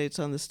candidates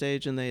on the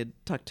stage, and they had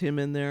tucked him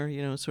in there,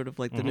 sort of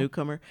like the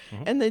newcomer.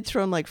 Mm-hmm. And they'd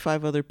thrown like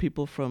 5 other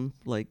people from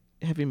like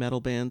heavy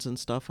metal bands and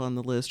stuff on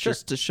the list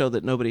just to show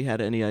that nobody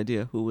had any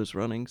idea who was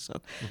running.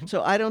 So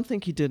so I don't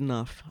think he did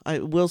enough.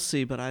 We'll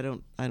see, but I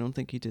don't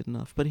think he did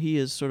enough. But he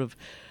is sort of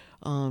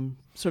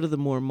the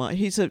more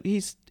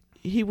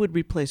he would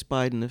replace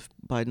Biden if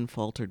Biden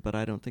faltered, but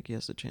I don't think he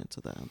has a chance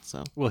of that.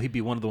 So well, he'd be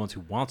one of the ones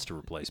who wants to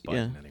replace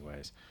Biden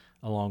anyways,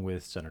 along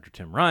with Senator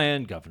Tim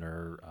Ryan,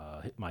 Governor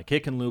Mike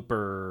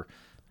Hickenlooper,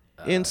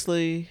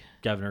 Inslee,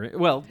 Governor.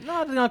 Well,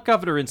 not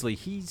Governor Inslee.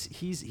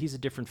 He's a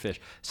different fish.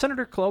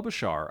 Senator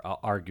Klobuchar,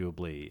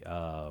 arguably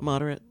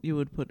moderate. You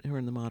would put her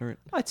in the moderate.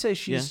 I'd say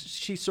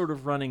she's sort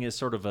of running as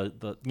sort of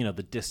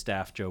the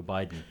distaff Joe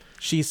Biden.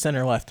 She's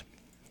center left.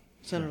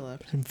 Center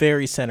left.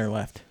 Very center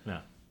left.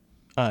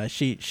 Yeah.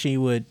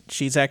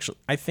 She's actually,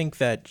 I think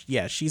that,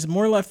 she's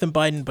more left than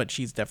Biden, but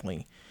she's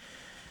definitely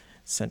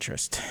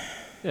centrist.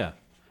 Yeah.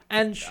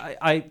 And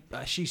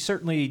she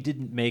certainly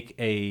didn't make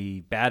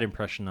a bad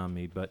impression on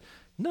me, but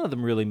none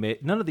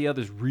of the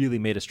others really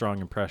made a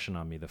strong impression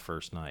on me the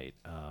first night.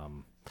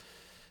 And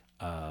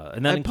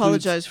that I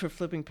apologize for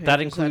flipping pages. That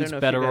includes I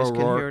don't know Beto if you guys can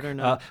hear it O'Rourke. or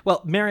not.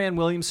 Well, Marianne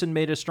Williamson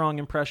made a strong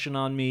impression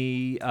on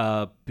me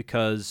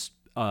because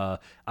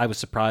I was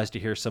surprised to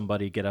hear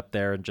somebody get up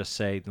there and just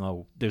say,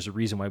 no, there's a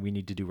reason why we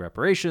need to do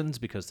reparations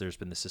because there's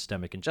been the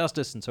systemic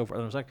injustice and so forth.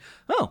 And I was like,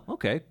 oh,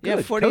 okay, good.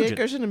 Yeah, 40 cogent.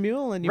 acres and a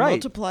mule, and you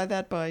multiply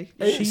that by...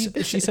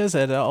 She says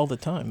that all the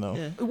time, though.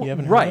 Yeah. You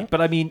haven't heard right, that?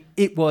 but I mean,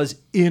 it was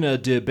in a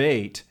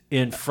debate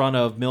in front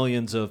of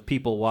millions of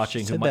people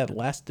watching. She said that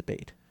last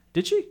debate.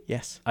 Did she?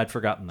 Yes. I'd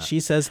forgotten that.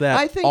 She says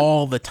that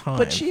all the time.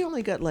 But she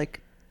only got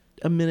like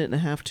a minute and a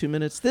half, 2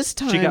 minutes. This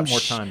time... She got more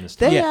time this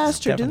time. They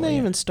asked her, didn't they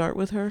even start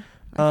with her?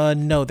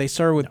 No, they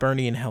started with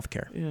Bernie and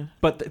healthcare. Yeah,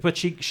 but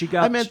she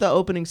got. I meant the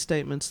opening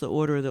statements, the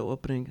order of the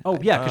opening. Oh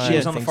yeah, because she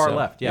was on the far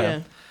left.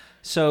 Yeah.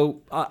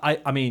 So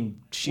I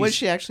mean, was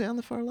she actually on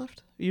the far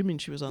left? You mean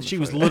she was on? She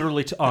was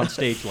literally on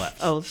stage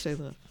left. Oh, stage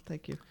left.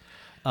 Thank you.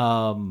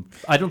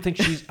 I don't think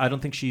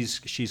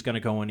she's going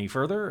to go any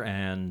further,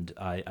 and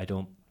I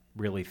don't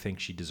really think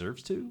she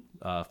deserves to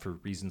for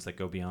reasons that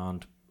go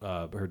beyond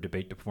her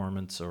debate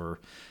performance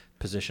or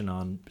position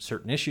on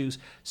certain issues.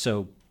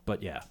 So,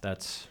 but yeah,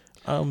 that's.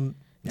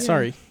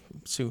 Sorry,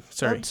 Sue.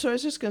 Sorry. So I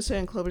was just going to say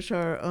on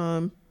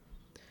Klobuchar,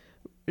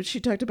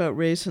 she talked about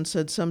race and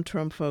said some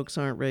Trump folks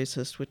aren't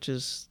racist, which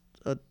is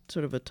a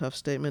sort of a tough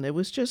statement. It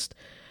was just,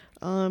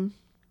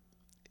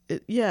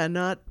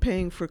 not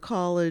paying for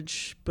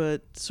college,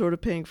 but sort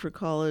of paying for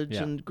college,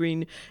 Yeah. and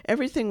green.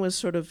 Everything was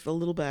sort of a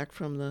little back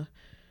from the.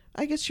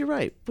 I guess you're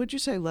right. Would you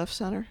say left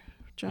center,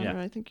 John? Yeah,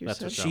 I think you that's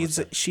said. what John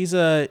said.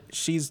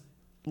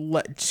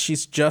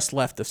 She's just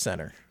left of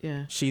center.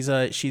 Yeah.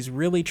 She's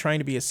really trying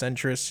to be a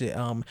centrist.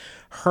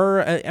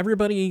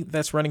 Everybody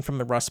that's running from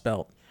the Rust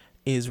Belt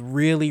is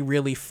really,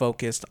 really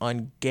focused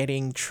on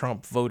getting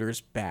Trump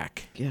voters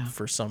back. Yeah.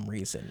 For some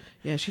reason.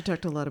 Yeah, she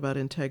talked a lot about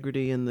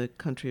integrity and the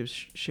country of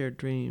shared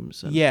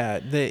dreams. And,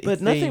 Yeah,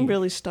 but nothing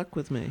really stuck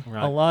with me.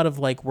 Right. A lot of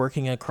like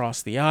working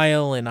across the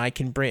aisle, and I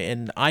can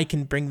bring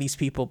these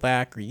people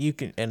back, or you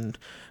can, and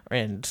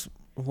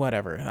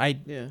whatever.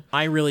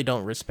 I really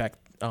don't respect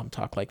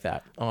talk like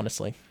that,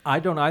 honestly. I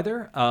don't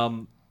either.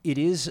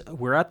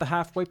 We're at the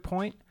halfway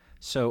point.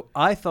 So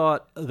I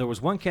thought there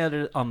was one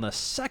candidate on the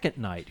second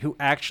night who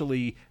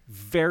actually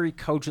very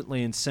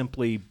cogently and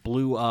simply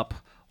blew up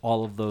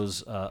all of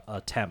those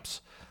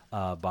attempts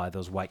by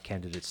those white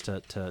candidates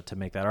to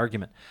make that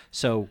argument.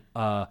 So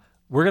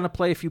we're going to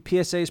play a few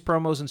PSAs,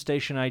 promos, and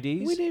station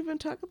IDs. We didn't even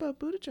talk about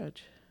Buttigieg.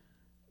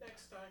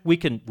 We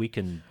can.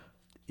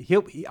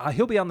 He'll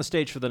be on the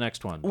stage for the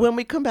next one. When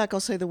we come back, I'll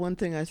say the one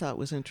thing I thought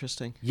was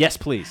interesting. Yes,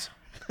 please.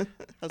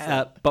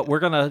 But we're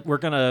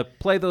gonna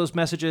play those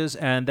messages,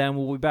 and then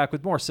we'll be back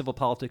with more civil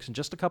politics in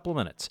just a couple of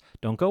minutes.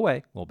 Don't go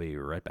away. We'll be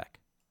right back.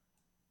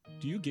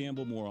 Do you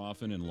gamble more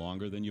often and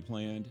longer than you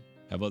planned?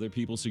 Have other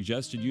people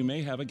suggested you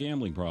may have a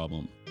gambling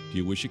problem? Do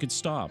you wish you could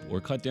stop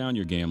or cut down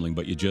your gambling,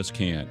 but you just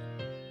can't?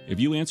 If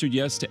you answered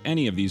yes to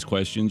any of these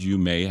questions, you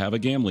may have a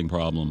gambling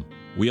problem.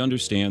 We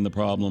understand the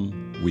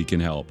problem. We can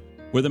help.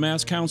 We're the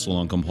Mass Council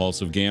on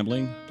Compulsive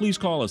Gambling. Please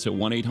call us at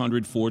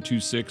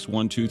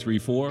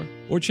 1-800-426-1234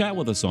 or chat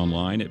with us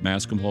online at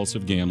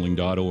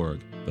masscompulsivegambling.org.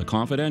 The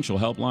confidential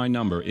helpline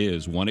number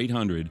is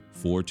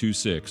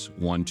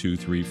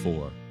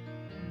 1-800-426-1234.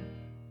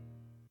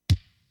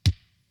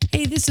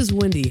 Hey, this is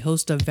Wendy,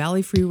 host of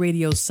Valley Free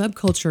Radio's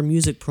Subculture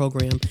Music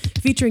program,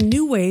 featuring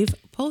new wave,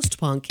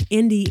 post-punk,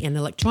 indie, and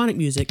electronic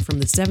music from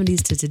the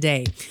 70s to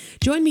today.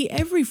 Join me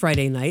every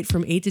Friday night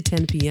from 8 to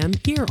 10 p.m.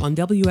 here on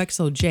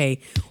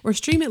WXOJ, or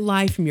stream it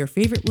live from your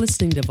favorite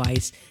listening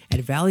device at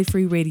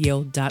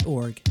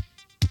valleyfreeradio.org.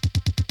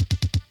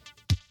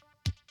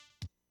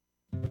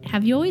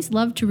 Have you always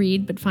loved to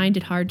read but find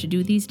it hard to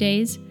do these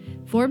days?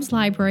 Forbes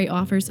Library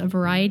offers a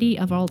variety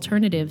of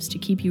alternatives to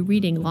keep you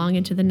reading long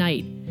into the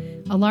night.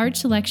 A large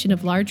selection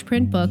of large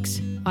print books,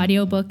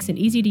 audiobooks, and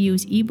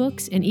easy-to-use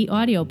ebooks and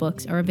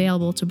e-audiobooks are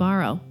available to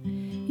borrow.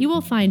 You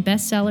will find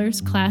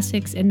bestsellers,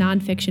 classics, and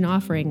nonfiction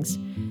offerings.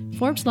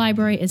 Forbes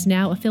Library is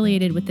now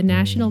affiliated with the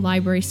National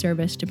Library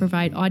Service to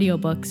provide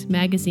audiobooks,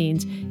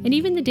 magazines, and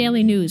even the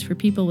daily news for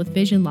people with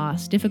vision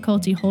loss,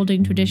 difficulty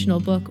holding traditional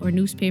book or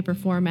newspaper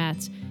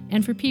formats,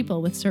 and for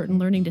people with certain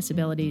learning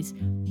disabilities.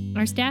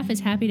 Our staff is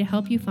happy to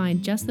help you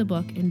find just the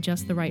book in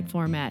just the right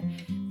format.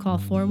 Call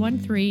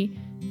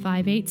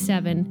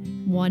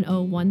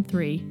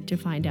 413-587-1013 to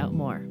find out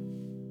more.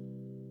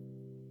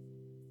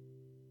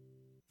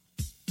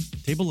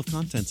 Table of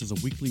Contents is a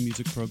weekly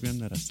music program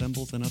that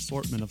assembles an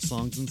assortment of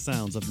songs and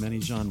sounds of many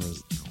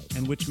genres,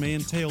 and which may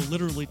entail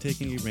literally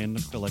taking a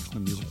random collection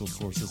of musical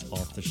sources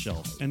off the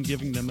shelf and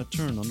giving them a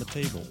turn on the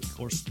table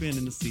or spin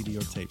in the CD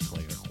or tape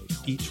player.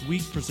 Each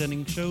week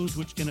presenting shows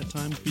which can at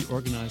times be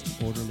organized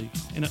and orderly,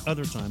 and at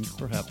other times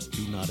perhaps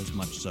be not as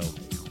much so,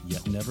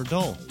 yet never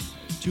dull.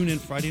 Tune in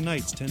Friday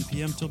nights, 10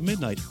 p.m. till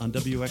midnight on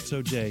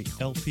WXOJ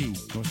LP,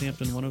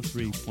 Northampton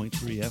 103.3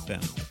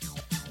 FM.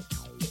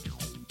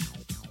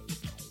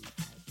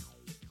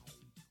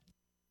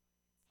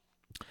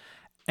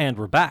 And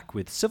we're back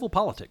with Civil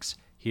Politics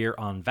here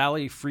on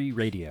Valley Free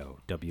Radio,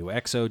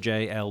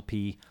 WXOJ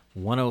LP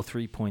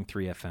 103.3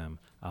 FM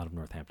out of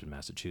Northampton,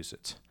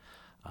 Massachusetts.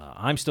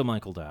 I'm still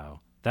Michael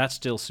Dow. That's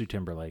still Sue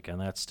Timberlake, and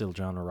that's still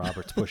John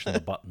Roberts pushing the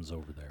buttons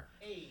over there.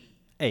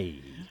 Hey.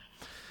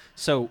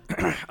 So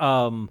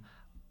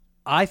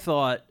I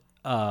thought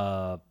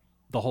the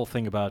whole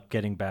thing about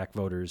getting back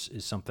voters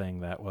is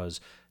something that was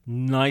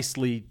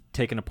nicely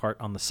taken apart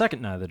on the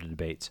second night of the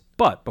debates.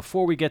 But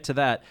before we get to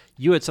that,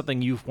 you had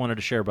something you wanted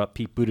to share about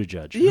Pete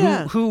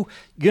Buttigieg, who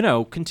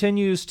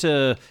continues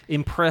to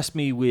impress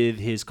me with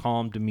his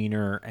calm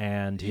demeanor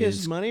and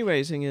his money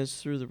raising is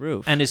through the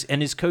roof, and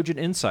his cogent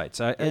insights.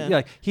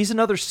 He's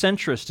another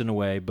centrist in a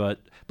way,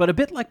 but a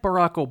bit like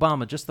Barack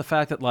Obama. Just the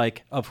fact that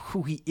of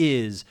who he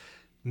is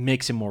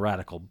makes him more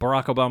radical.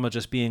 Barack Obama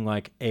just being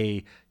like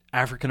a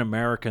African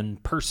American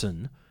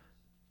person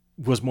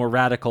was more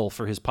radical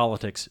for his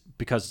politics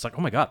because it's like,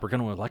 oh my God, we're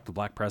going to elect the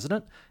black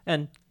president,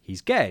 and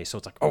he's gay, so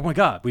it's like, oh my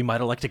God, we might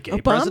elect a gay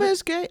president. Obama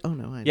is gay? Oh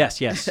no, I know.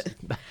 Yes.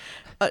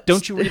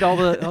 Don't you read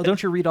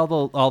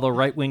all the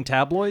right wing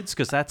tabloids?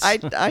 Because that's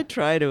I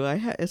try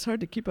to. It's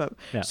hard to keep up.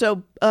 Yeah.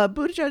 So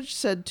Buttigieg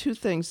said two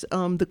things.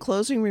 The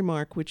closing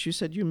remark, which you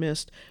said you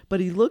missed, but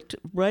he looked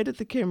right at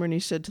the camera and he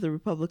said to the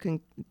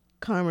Republican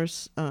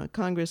Congress,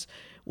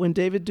 when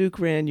David Duke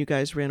ran, you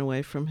guys ran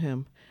away from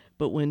him.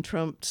 But when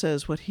Trump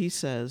says what he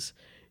says,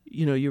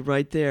 you're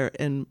right there,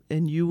 and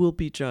you will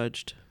be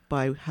judged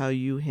by how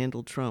you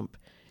handle Trump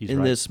in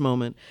right. this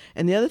moment.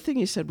 And the other thing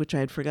he said, which I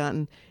had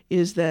forgotten,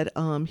 is that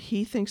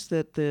he thinks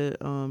that the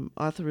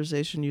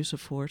authorization use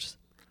of force,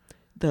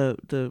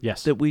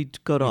 Yes. that we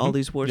go to all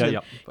these wars. Yeah, in, yeah.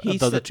 he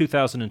The said-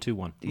 2002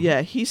 one.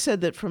 Yeah, he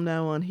said that from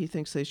now on he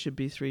thinks they should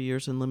be 3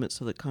 years in limit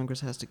so that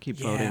Congress has to keep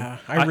voting. Yeah,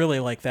 I really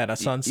like that. A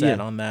sunset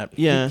Yeah. on that.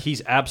 Yeah.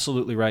 He's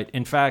absolutely right.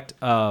 In fact,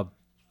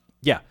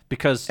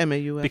 because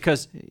MAUF,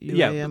 because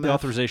UAMF, the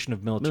authorization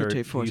of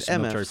military force, use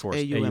of military MF, force,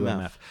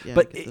 AUMF. Yeah,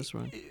 but get this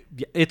wrong.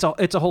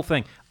 it's a whole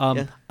thing.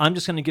 Yeah. I'm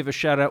just going to give a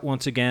shout out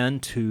once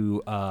again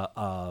to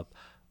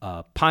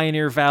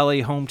Pioneer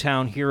Valley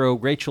hometown hero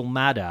Rachel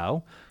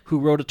Maddow, who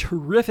wrote a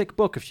terrific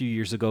book a few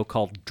years ago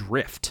called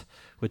Drift,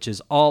 which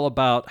is all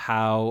about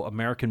how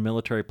American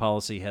military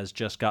policy has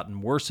just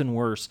gotten worse and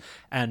worse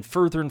and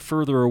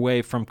further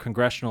away from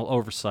congressional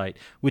oversight,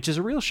 which is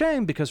a real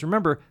shame because,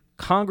 remember,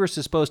 Congress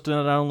is supposed to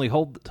not only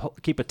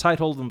keep a tight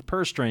hold on the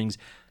purse strings,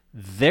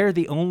 they're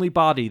the only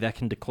body that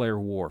can declare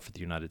war for the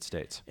United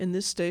States. And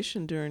this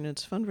station, during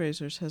its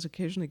fundraisers, has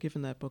occasionally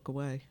given that book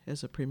away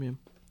as a premium.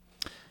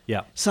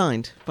 Yeah.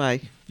 Signed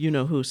by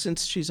you-know-who,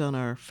 since she's on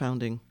our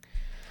founding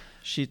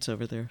sheets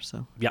over there.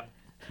 So Yeah.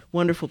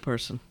 wonderful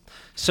person.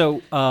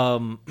 So,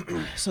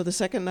 So the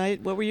second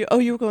night, what were you? Oh,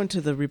 you were going to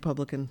the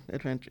Republican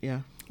adventure. Yeah.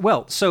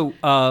 well, so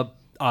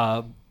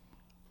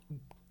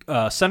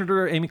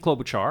Senator Amy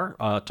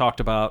Klobuchar talked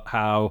about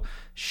how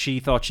she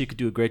thought she could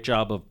do a great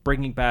job of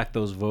bringing back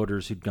those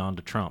voters who'd gone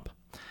to Trump.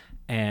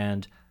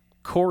 And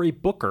Cory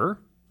Booker,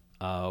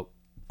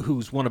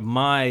 who's one of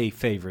my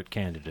favorite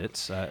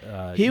candidates.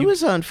 He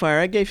was on fire.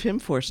 I gave him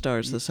 4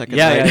 stars the second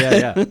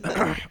night.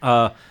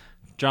 Yeah.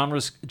 John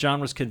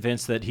was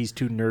convinced that he's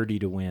too nerdy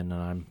to win,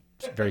 and I'm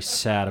very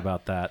sad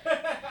about that.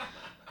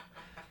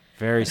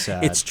 Very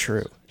sad. It's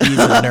true. He's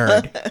a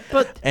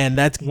nerd, and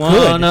that's one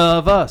good.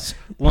 of us.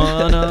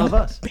 One of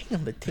us. Bang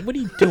on the table. What are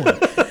you doing?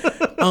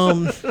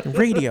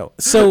 Radio.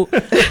 So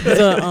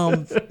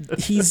the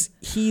he's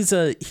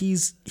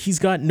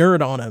got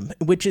nerd on him,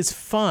 which is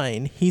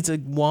fine. He's a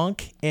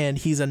wonk and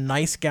he's a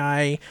nice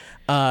guy.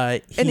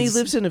 And he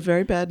lives in a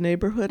very bad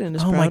neighborhood and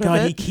is oh proud my of god,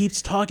 it. he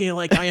keeps talking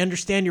like, I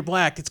understand you're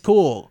black. It's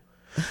cool.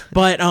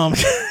 But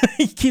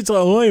he keeps like,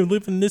 oh, I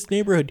live in this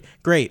neighborhood.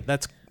 Great.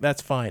 That's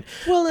fine.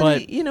 Well,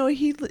 but, and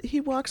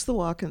he walks the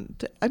walk,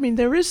 and I mean,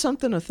 there is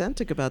something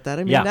authentic about that.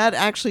 I mean, Yeah. that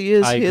actually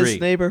is I his agree.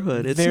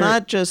 neighborhood. It's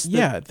not just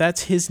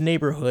that's his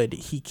neighborhood.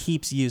 He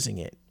keeps using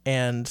it,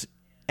 and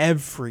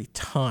every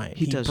time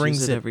He does brings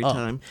use it it every up.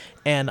 time.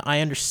 And I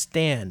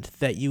understand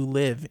that you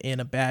live in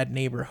a bad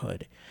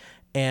neighborhood,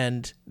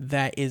 and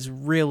that is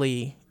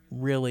really,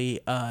 really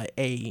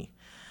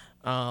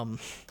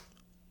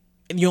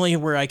the only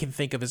word I can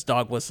think of is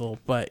dog whistle,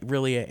 but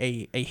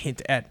really a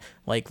hint at,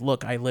 like,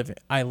 look, I live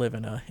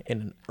in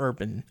an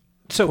urban,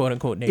 So, quote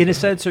unquote, neighborhood. in a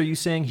sense, are you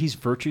saying he's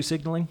virtue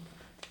signaling?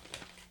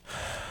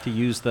 To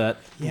use that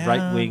Yeah.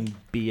 right-wing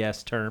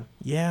BS term.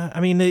 Yeah,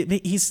 I mean,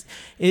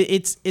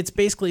 it's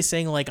basically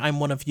saying, like, I'm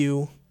one of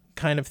you,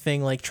 kind of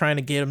thing, like trying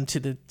to get them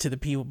to the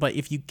people. But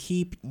if you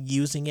keep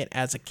using it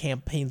as a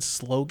campaign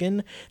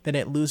slogan, then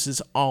it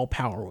loses all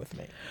power with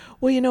me.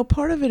 Well,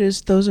 part of it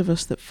is those of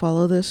us that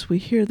follow this, we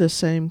hear the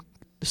same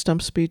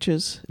stump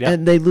speeches, Yeah.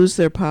 and they lose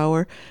their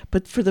power.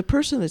 But for the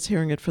person that's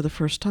hearing it for the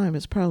first time,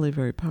 it's probably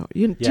very powerful.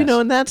 Yes.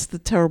 And that's the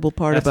terrible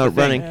part That's about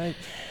the thing. running.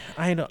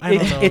 I don't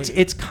know.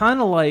 It's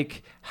kind of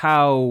like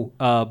how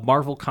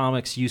Marvel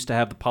Comics used to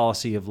have the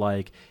policy of,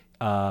 like,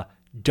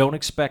 don't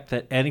expect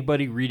that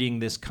anybody reading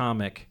this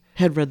comic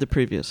Had read the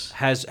previous.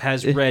 has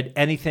read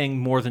anything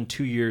more than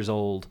 2 years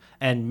old,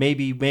 and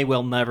may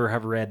well never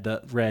have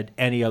read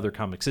any other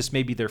comics. This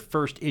may be their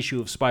first issue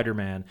of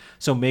Spider-Man,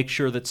 so make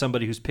sure that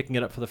somebody who's picking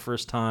it up for the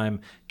first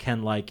time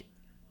can, like,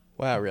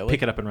 wow, really?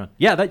 pick it up and run.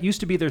 Yeah, that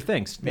used to be their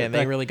things. Man,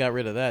 they really got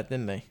rid of that,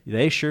 didn't they?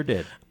 They sure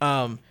did.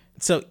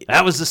 So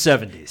That was the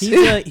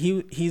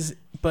 70s.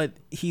 But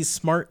he's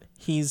smart.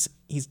 He's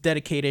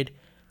dedicated.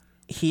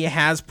 He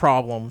has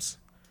problems,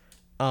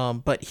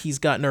 but he's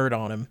got nerd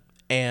on him,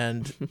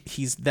 and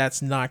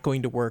that's not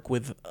going to work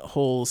with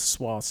whole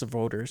swaths of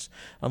voters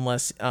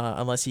unless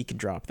he can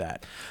drop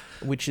that,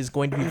 which is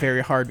going to be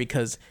very hard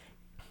because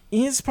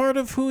he's part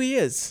of who he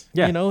is.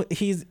 Yeah.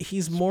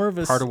 He's more of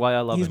a Part of why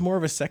I love He's him. more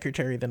of a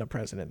secretary than a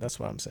president. That's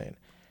what I'm saying.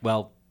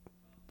 Well,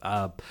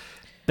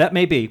 that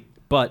may be,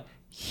 but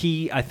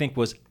he, I think,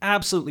 was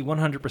absolutely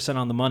 100%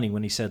 on the money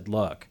when he said,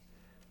 look,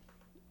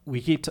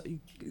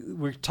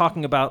 we're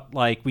talking about,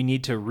 like, we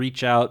need to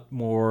reach out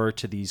more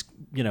to these,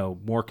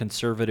 more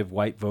conservative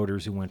white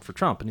voters who went for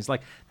Trump. And he's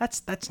like,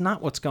 that's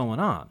not what's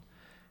going on.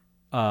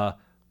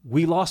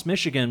 We lost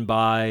Michigan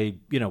by,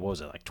 what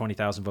was it, like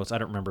 20,000 votes? I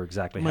don't remember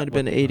exactly. Might have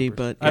been 80,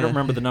 but I don't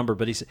remember the number.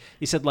 But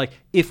he said, like,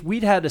 if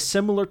we'd had a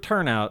similar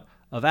turnout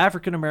of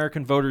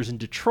African-American voters in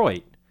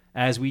Detroit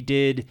as we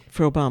did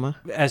For Obama.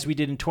 as we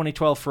did in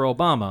 2012 for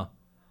Obama,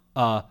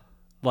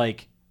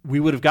 like, we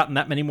would have gotten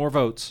that many more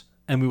votes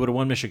and we would have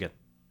won Michigan.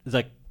 It's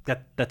like,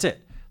 that's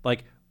it.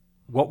 Like,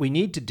 what we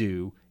need to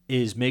do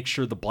is make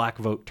sure the black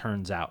vote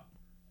turns out,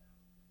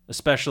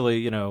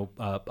 especially,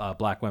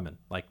 black women.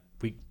 Like,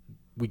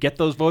 we get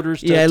those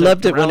voters. I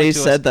loved it when rally he to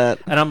us. said that.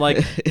 And I'm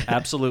like,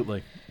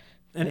 absolutely.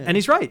 And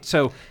he's right.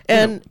 So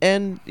And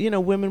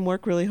women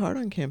work really hard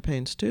on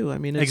campaigns too. I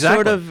mean, it's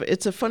Exactly.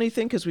 it's a funny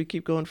thing because we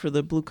keep going for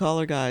the blue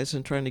collar guys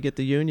and trying to get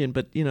the union,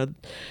 but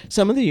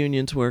some of the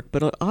unions work,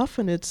 but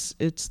often it's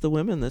the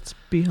women that's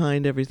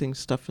behind everything,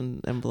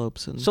 stuffing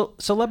envelopes and. So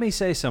let me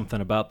say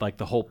something about like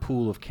the whole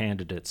pool of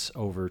candidates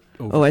over.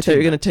 Oh, I thought you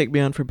were going to take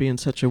me on for being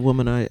such a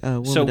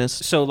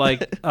womanist. So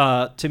like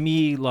to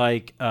me,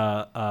 like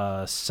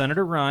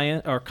Senator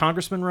Ryan or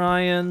Congressman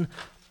Ryan.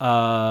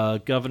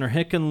 Governor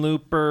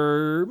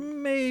Hickenlooper,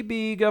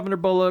 maybe Governor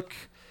Bullock,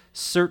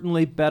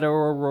 certainly Beto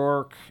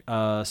O'Rourke,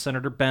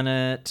 Senator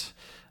Bennett,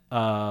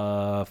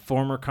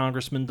 former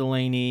Congressman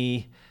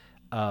Delaney.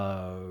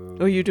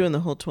 You're doing the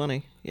whole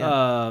 20.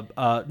 Yeah.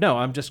 No,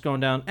 I'm just going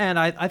down. And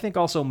I think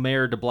also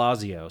Mayor de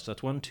Blasio. So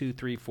that's 1, 2,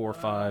 3, 4,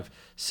 5,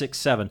 6,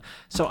 7.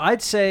 So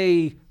I'd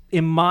say,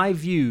 in my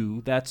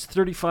view, that's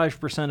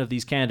 35% of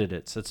these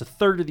candidates. That's a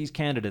third of these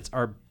candidates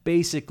are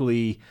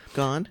basically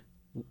Gone?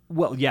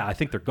 Well, yeah, I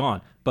think they're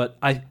gone. But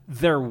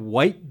they're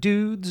white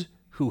dudes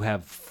who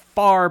have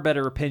far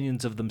better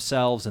opinions of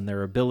themselves and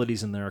their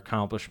abilities and their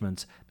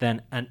accomplishments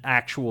than an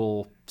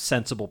actual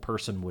sensible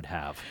person would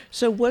have.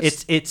 So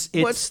it's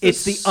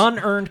the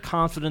unearned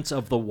confidence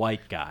of the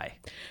white guy.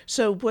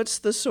 So what's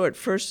the sort?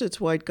 First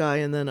it's white guy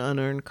and then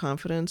unearned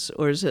confidence,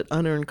 or is it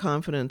unearned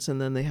confidence and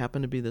then they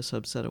happen to be the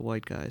subset of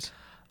white guys?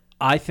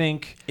 I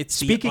think it's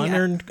the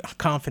unearned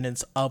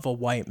confidence of a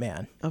white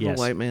man. Of a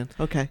white man.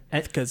 Okay.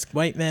 Because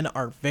white men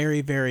are very,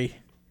 very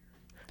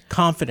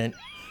confident.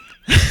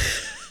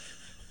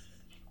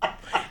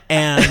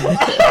 And I'm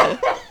going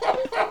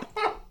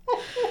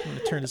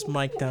to turn this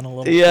mic down a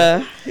little bit.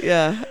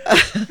 Yeah.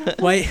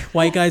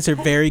 White guys are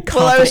very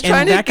confident.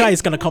 And that guy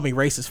is going to call me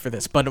racist for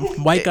this, but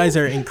white guys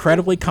are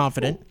incredibly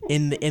confident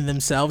in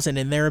themselves and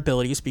in their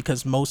abilities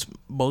because most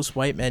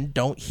white men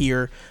don't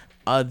hear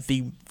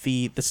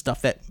the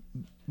stuff that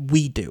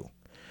we do.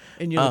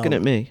 And you're looking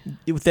at me.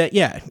 With that,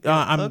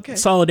 I'm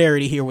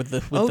solidarity here with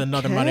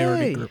another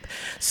minority group.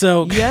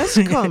 So yes,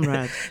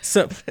 comrade.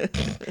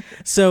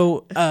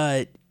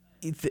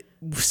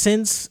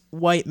 Since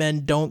white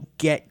men don't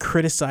get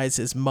criticized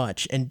as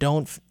much and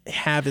don't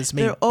have as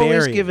many they're always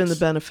barriers, given the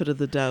benefit of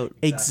the doubt.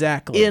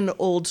 Exactly. In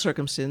old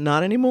circumstances,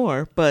 not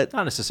anymore, but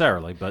not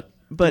necessarily, but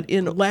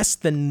in less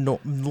than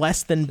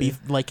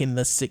like in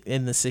the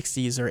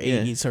 60s or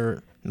 80s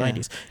or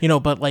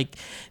 90s, but like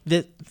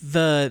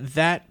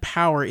that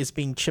power is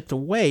being chipped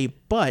away,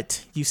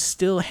 but you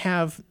still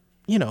have,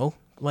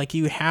 like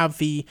you have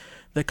the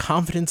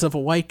confidence of a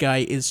white guy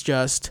is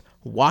just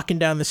walking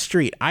down the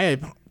street. I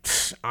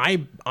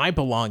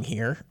belong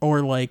here,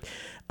 or like,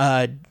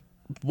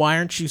 why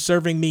aren't you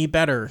serving me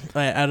better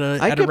at a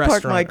restaurant? I could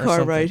park my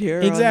car right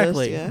here.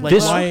 Exactly. On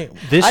this, yeah.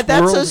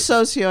 That's a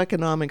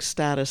socioeconomic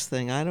status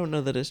thing. I don't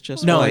know that it's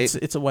just white.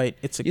 It's a white.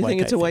 You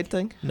think it's a white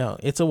thing? No,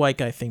 it's a white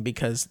guy thing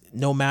because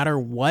no matter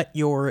what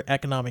your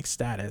economic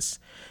status,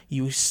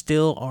 you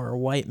still are a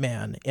white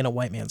man in a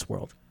white man's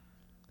world.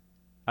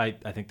 I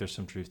think there's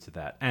some truth to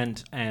that,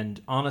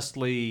 and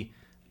honestly.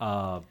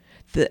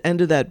 The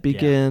end of that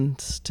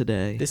begins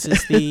today. This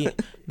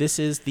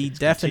is the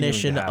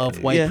definition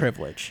of white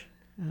privilege.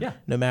 Yeah.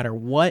 No matter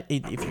what,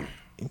 if you're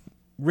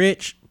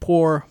rich,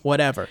 poor,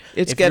 whatever.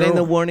 It's getting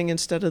the warning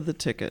instead of the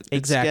ticket.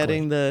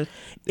 Exactly.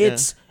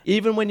 It's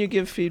even when you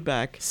give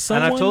feedback.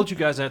 And I've told you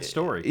guys that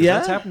story. Yeah.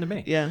 That's happened to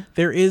me. Yeah.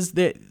 There is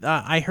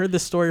I heard the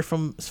story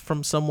from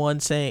someone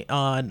saying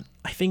on,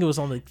 I think it was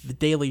on the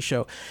Daily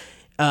Show.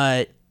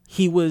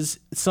 He was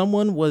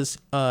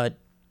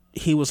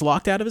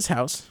locked out of his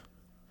house,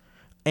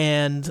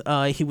 and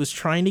he was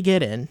trying to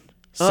get in.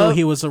 So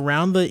he was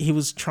on the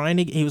street.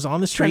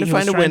 Trying to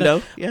find a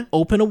window. Yeah.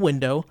 Open a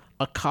window.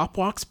 A cop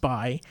walks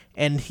by,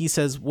 and he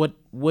says, "What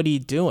are you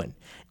doing?"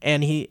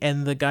 And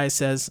the guy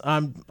says,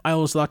 "I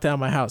was locked out of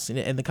my house."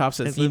 And the cop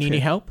says, "Do you need any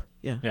help?"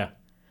 Yeah. Yeah.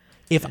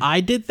 If I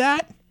did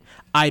that,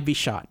 I'd be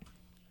shot.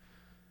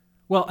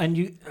 Well,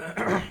 and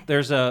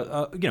there's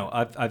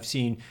I've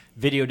seen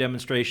video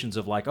demonstrations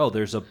of like,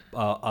 there's a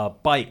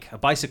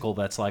bicycle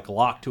that's like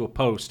locked to a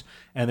post,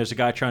 and there's a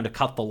guy trying to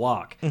cut the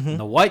lock. Mm-hmm. And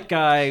the white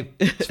guy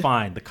is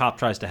fine. The cop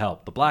tries to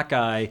help. The black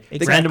guy,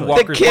 random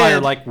walkers by are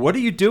like, "What are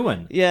you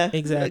doing?" Yeah,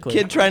 exactly. A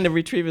kid trying to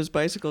retrieve his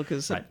bicycle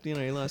because he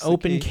lost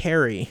open the key.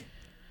 carry.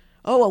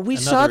 Oh, well, we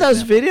saw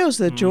those videos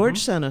that George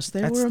sent us.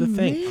 They were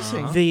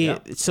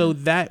amazing. So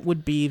that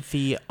would be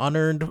the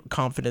unearned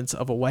confidence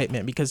of a white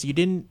man because you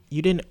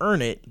didn't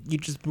earn it. You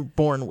just were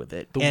born with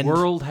it. The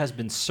world has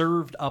been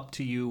served up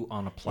to you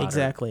on a platter.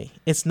 Exactly.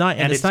 It's not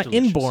delicious.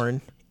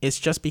 inborn. It's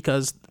just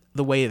because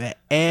the way that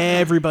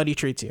everybody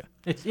treats you.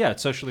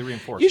 It's socially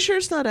reinforced. You sure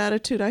it's not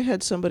attitude? I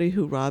had somebody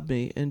who robbed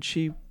me, and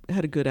she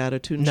had a good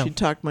attitude, and she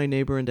talked my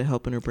neighbor into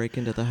helping her break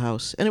into the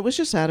house, and it was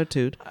just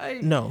attitude.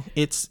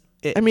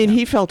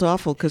 He felt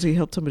awful because he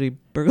helped somebody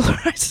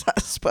burglarize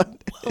us,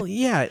 but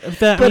yeah.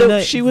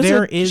 She was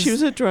a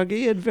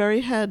druggie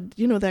and had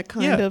that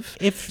kind of.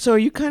 So are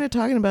you kind of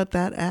talking about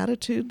that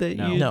attitude that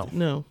No.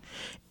 No.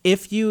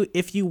 if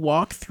you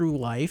walk through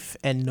life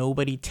and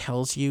nobody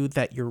tells you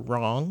that you're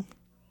wrong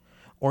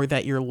or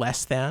that you're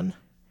less than,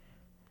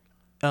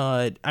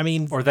 I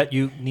mean, Or that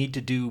you need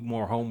to do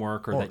more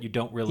homework, or that you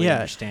don't really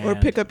understand. Or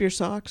pick up your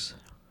socks.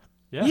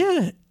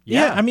 Yeah.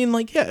 I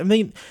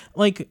mean,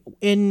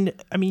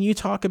 you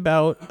talk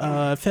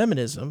about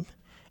feminism,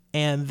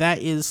 and that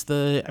is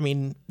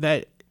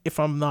that, if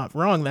I'm not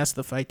wrong, that's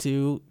the fight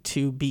to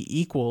be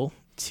equal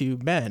to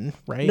men,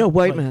 right? No,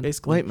 white men.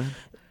 Basically. White men.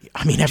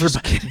 I mean,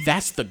 everybody.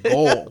 That's the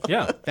goal.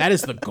 Yeah, that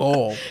is the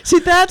goal. See,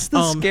 that's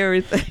the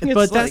scary thing. It's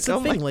But that's the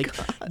oh thing. my Like,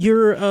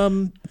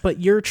 God.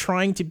 you're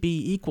trying to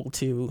be equal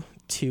to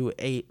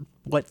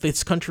what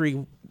this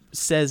country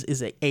says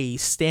is a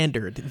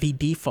standard, the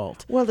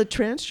default. Well, the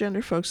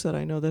transgender folks that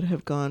I know that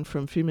have gone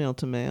from female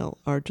to male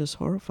are just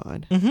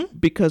horrified Mm-hmm.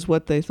 because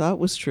what they thought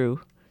was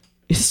true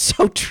is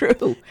so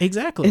true.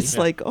 Exactly. It's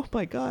like, oh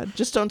my God,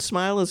 just don't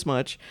smile as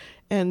much.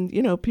 And,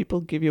 people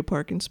give you a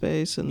parking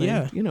space and they,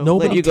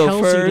 nobody let you go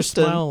tells first.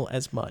 you to smile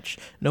as much.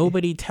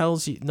 Nobody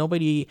tells you.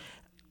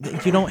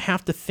 You don't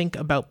have to think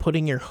about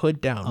putting your hood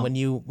down when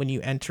you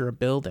enter a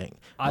building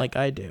like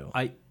I do.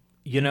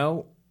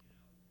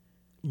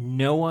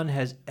 No one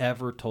has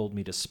ever told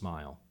me to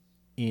smile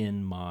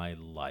in my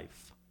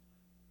life.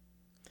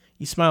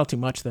 You smile too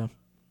much, though.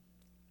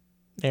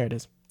 There it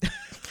is.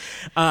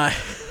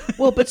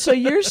 Well, but so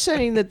you're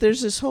saying that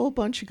there's this whole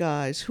bunch of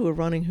guys who are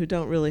running who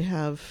don't really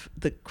have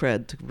the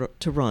cred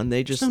to run.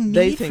 They just, There's no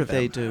they need for think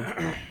they do.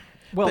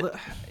 Well,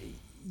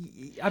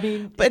 I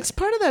mean, But it's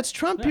part of that's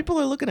Trump. People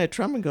are looking at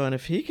Trump and going,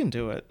 if he can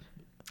do it.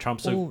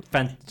 Trump's Well-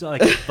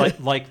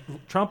 like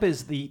Trump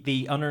is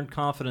the unearned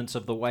confidence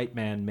of the white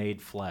man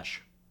made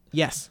flesh.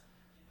 Yes,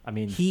 I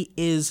mean, he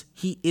is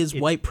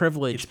white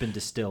privilege. it's been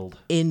distilled.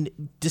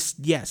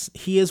 Yes,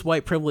 he is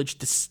white privilege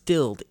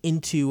distilled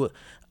into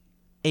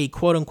a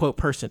quote unquote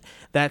person.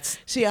 That's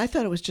See, I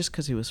thought it was just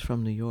because he was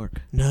from New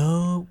York.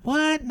 no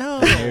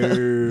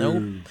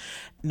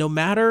no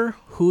matter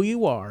who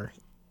you are,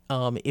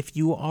 if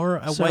you are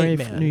a Sorry, white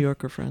man, New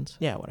Yorker friends.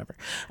 yeah, whatever.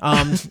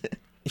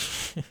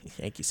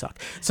 Yankee suck.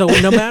 So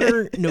no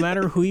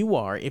matter who you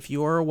are, if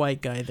you are a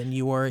white guy, then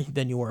you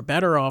are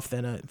better off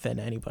than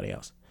anybody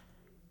else.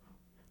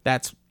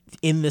 That's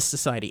in this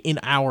society, in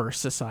our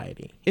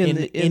society,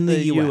 in the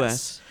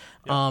U.S.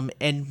 And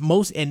in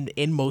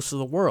most of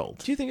the world.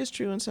 Do you think it's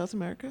true in South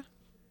America?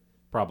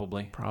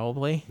 Probably.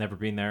 Never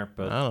been there,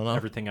 but I don't know.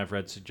 everything I've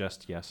read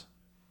suggests yes.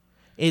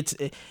 It's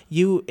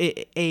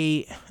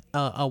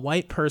a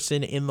white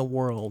person in the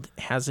world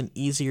has an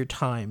easier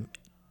time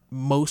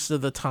most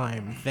of the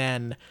time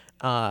than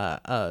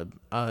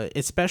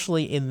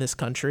especially in this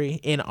country,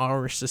 in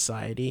our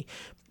society,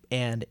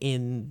 and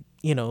in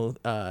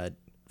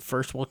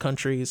first world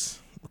countries,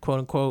 quote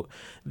unquote,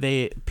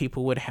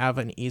 people would have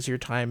an easier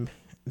time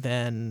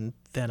than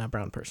a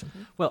brown person.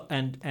 Well,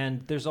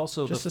 and there's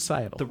also Just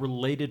societal. the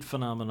related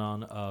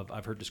phenomenon of,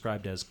 I've heard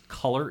described as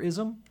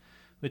colorism,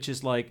 which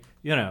is like,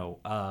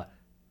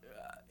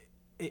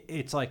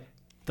 it's like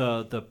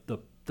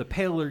the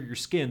paler your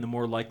skin, the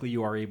more likely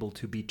you are able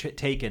to be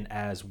taken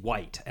as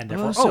white, and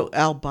therefore, so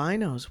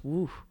albinos.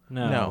 Woo.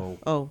 no.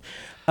 Oh,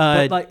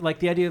 But like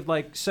the idea of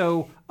like,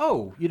 so,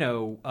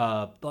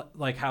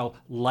 like how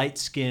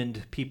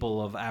light-skinned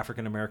people of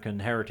African American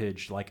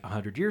heritage like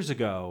 100 years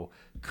ago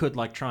could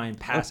like try and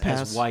pass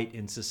as white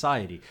in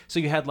society. So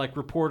you had like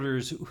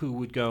reporters who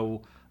would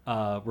go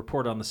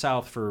report on the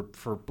South for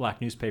black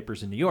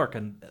newspapers in New York,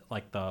 and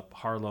like the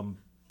Harlem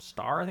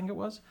Star, I think it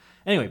was.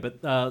 Anyway,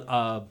 but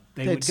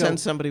they'd would send go,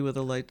 somebody with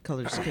a light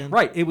colored skin.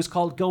 right. It was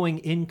called going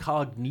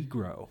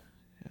incognito.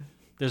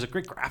 There's a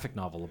great graphic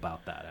novel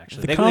about that,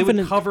 actually. They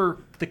would cover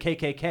the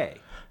KKK.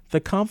 The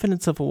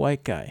confidence of a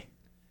white guy.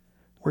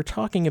 We're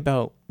talking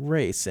about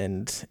race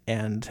and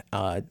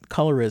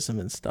colorism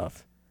and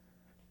stuff,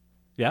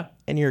 Yeah?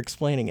 and you're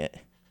explaining it.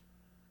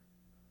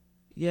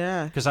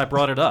 Yeah. Because I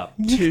brought it up.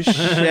 Touche.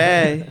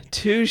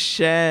 Touche.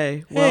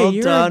 Well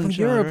hey, done,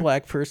 you're a John.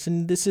 black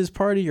person. This is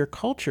part of your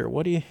culture.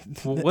 What do you?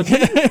 What?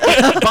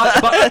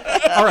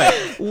 All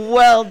right.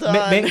 Well done.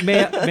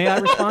 May I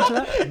respond to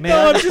that? May No,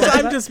 I I'm respond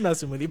to that? just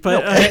messing with you.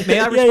 But May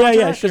I respond to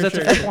that? 'Cause sure, that's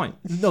sure. a fair point.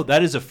 No,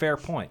 that is a fair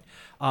point.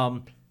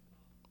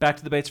 Back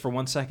to the debates for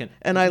 1 second.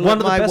 And I One love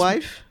of the my best-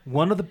 wife.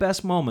 One of the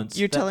best moments.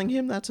 You're telling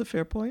him that's a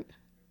fair point?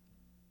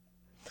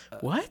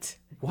 What?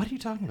 What are you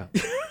talking about?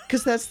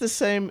 Because that's the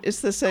same.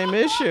 It's the same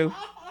issue.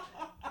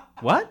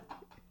 What?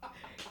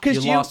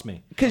 Because You lost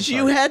me. Because I'm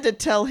you sorry. had to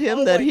tell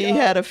him that he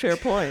had a fair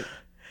point.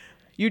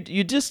 You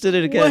just did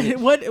it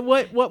again. What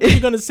were you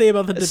going to say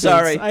about the debates?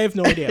 Sorry. I have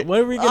no idea.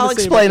 What were you going to say? I'll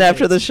explain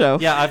after the show.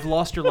 Yeah, I've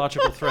lost your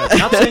logical thread.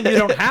 Not saying you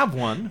don't have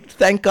one.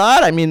 Thank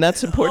God. I mean,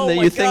 that's important Oh that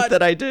my you God. think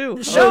that I do.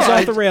 The show's No,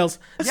 off the rails.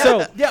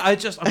 So yeah,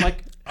 I'm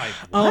like,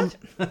 what?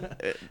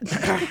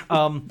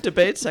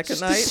 Debate second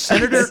night.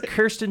 Senator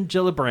Kirsten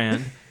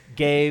Gillibrand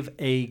gave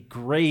a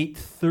great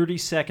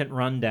 30-second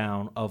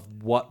rundown of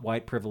what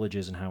white privilege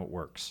is and how it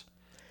works.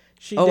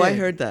 She Oh, did. I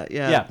heard that.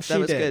 Yeah, Yeah, that she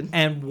was did. good.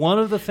 And one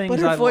of the things But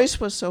her I voice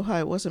was so high,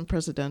 it wasn't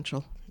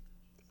presidential.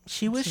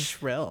 She was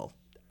shrill.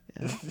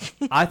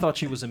 I thought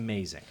she was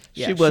amazing.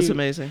 Yeah, she was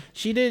amazing.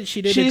 She did.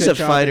 She's a good a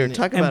job fighter. in-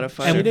 Talk about a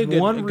fighter. She did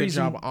One a good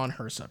reason- job on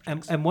her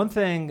subject. And one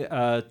thing,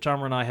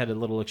 John and I had a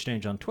little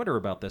exchange on Twitter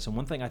about this, and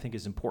one thing I think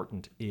is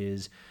important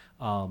is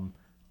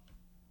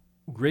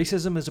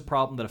racism is a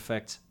problem that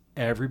affects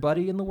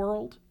everybody in the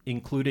world,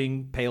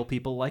 including pale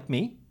people like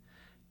me,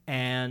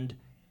 and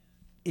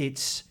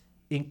it's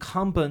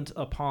incumbent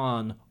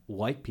upon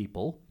white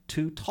people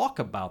to talk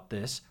about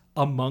this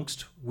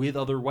with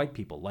other white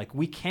people. Like,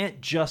 we can't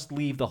just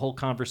leave the whole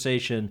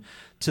conversation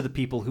to the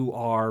people who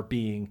are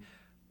being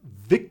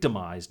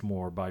victimized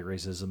more by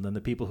racism than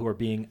the people who are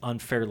being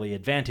unfairly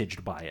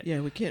advantaged by it.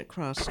 Yeah, we can't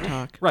cross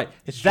talk. Right.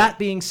 That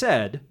being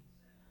said,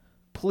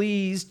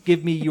 please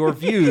give me your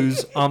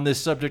views on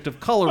this subject of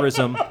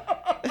colorism,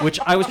 which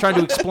I was trying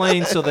to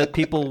explain so that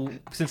people,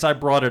 since I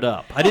brought it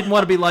up, I didn't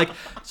want to be like,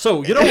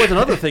 so you know what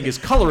another thing is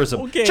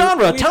colorism. Okay,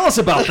 Genre, tell us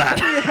about that.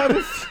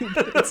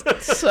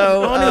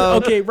 So,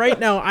 Okay, right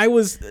now I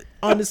was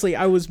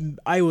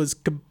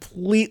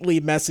completely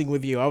messing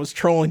with you. I was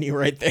trolling you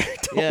right there.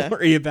 Don't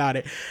worry about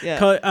it.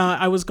 Yeah.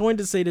 I was going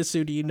to say to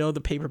Sue, do you know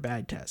the paper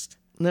bag test?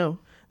 no.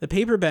 The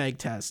paper bag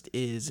test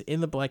is in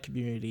the black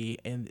community,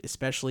 and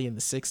especially in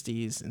the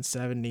 60s and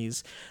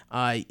 70s,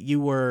 you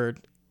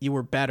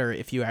were better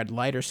if you had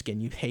lighter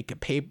skin. You take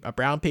a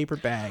brown paper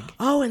bag,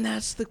 Oh, and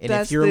that's the. and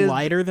that's if you're the,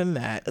 lighter than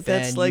that, that's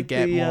then like you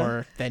get the,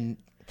 more. Then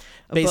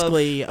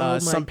basically, oh my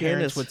some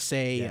parents goodness. would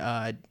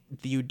say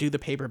you do the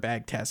paper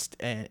bag test,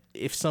 and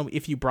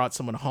if you brought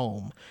someone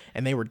home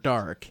and they were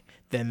dark,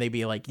 then they'd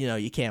be like,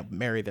 you can't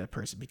marry that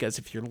person, because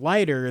if you're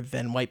lighter,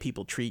 then white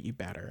people treat you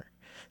better.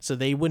 So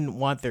they wouldn't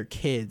want their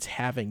kids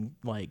having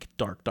like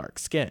dark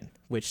skin,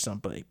 which some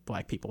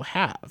black people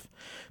have.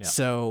 Yeah.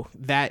 So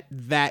that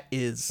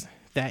is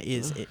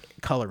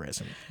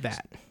colorism.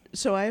 That.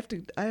 So I have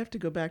to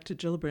go back to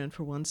Gillibrand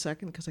for 1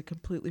 second because I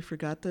completely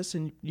forgot this,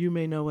 and you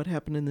may know what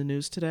happened in the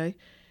news today.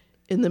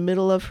 In the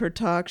middle of her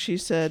talk, she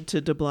said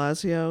to De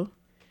Blasio,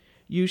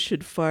 "You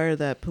should fire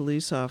that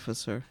police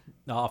officer."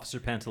 Officer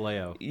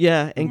Pantaleo.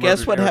 Yeah, and guess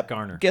murdered what? Eric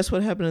Garner. Guess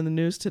what happened in the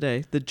news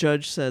today? The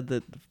judge said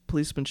that the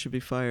policeman should be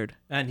fired.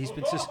 And he's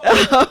been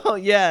Oh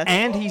yeah.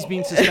 and he's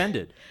being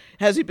suspended.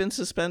 Has he been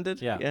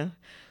suspended? Yeah. Yeah.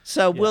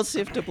 So we'll see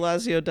if De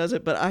Blasio does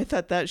it. But I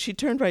thought that she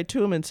turned right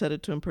to him and said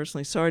it to him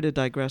personally. Sorry to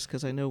digress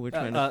because I know we're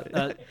trying to.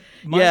 My Yeah,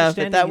 but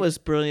understanding that was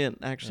brilliant.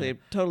 Actually, Yeah.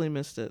 I totally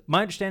missed it.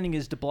 My understanding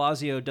is de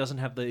Blasio doesn't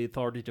have the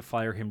authority to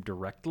fire him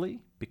directly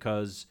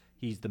because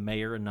he's the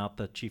mayor and not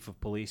the chief of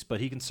police, but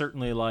he can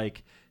certainly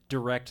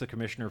direct the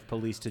commissioner of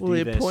police to Well, do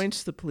he this.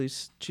 appoints the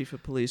police chief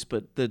of police,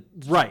 but the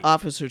Right.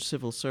 officer's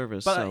civil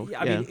service. But so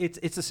I mean,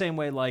 it's the same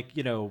way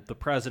the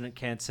president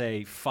can't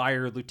say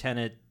fire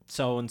Lieutenant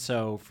so and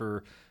so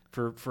for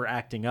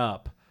acting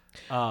up.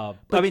 I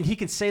mean, he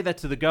can say that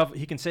to the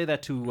He can say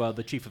that to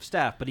the chief of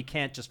staff, but he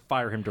can't just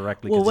fire him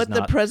directly. well, 'cause what he's the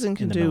not president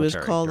can in the do is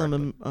military call directly.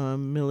 them a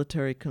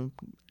military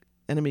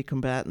enemy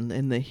combatant,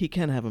 and he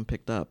can have them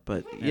picked up.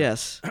 But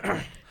yes,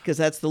 because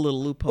that's the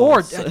little loophole.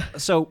 Or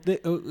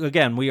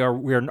again, we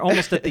are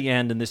almost at the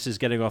end, and this is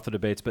getting off the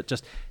debates. But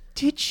just,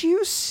 did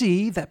you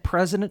see that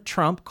President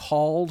Trump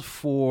called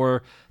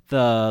for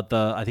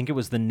the I think it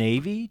was the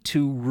Navy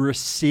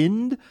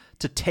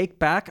to take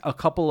back a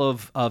couple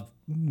of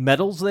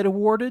medals they'd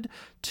awarded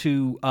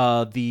to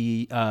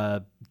the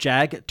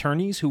JAG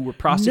attorneys who were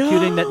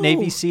prosecuting that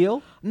Navy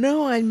SEAL?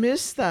 No, I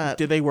missed that.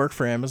 Did they work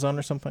for Amazon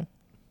or something?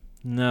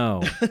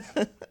 No.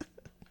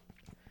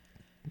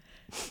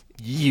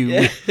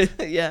 You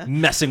Yeah.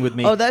 messing with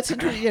me. Oh, that's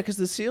interesting. Yeah, because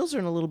the SEALs are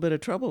in a little bit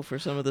of trouble for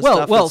some of the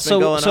stuff that's been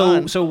going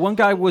on. So one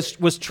guy was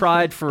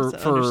tried for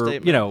That's an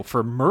understatement.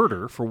 for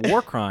murder, for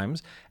war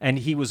crimes, and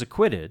he was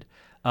acquitted.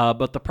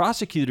 But the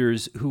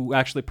prosecutors who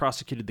actually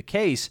prosecuted the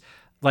case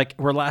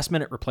were last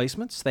minute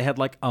replacements. They had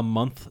a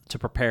month to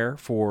prepare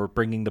for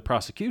bringing the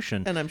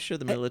prosecution. And I'm sure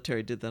the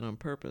military did that on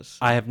purpose.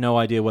 I have no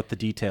idea what the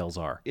details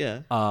are.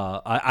 Yeah.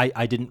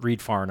 I didn't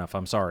read far enough.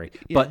 I'm sorry.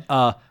 Yeah.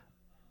 But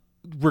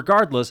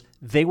regardless,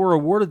 they were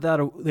awarded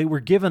they were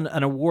given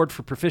an award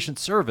for proficient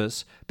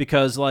service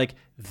because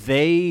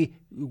they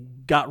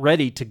got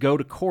ready to go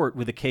to court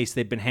with a case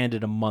they'd been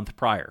handed a month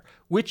prior,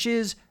 which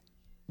is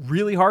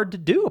really hard to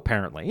do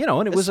apparently.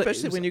 And it was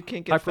Especially when you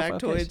can't get high-profile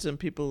factoids case. and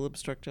people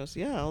obstruct justice.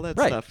 Yeah, all that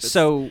Right. stuff. It's-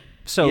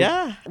 So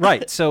Yeah.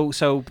 right. So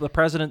the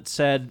president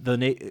said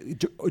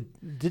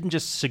didn't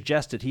just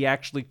suggest it. He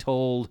actually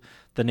told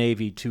the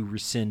Navy to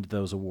rescind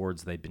those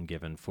awards they'd been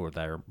given for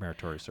their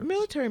meritorious The service.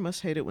 military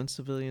must hate it when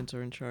civilians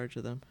are in charge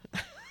of them.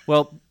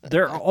 Well,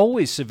 there are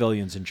always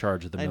civilians in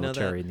charge of the I know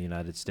military that. in the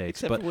United States,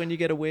 Except but for when you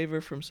get a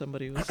waiver from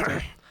somebody who's still...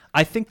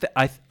 I think that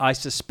I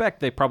suspect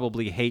they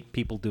probably hate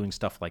people doing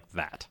stuff like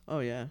that. Oh,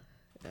 yeah.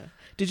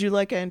 Did you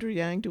like Andrew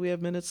Yang? Do we have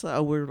minutes left?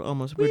 Oh, we're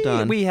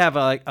done. We have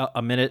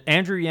a minute.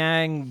 Andrew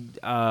Yang,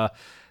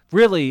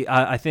 really,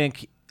 I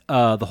think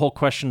the whole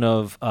question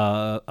of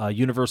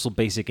universal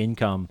basic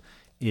income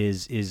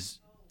is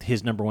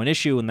his number one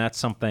issue, and that's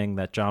something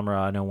that Genre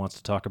I know wants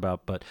to talk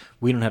about, but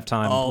we don't have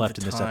time left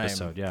in this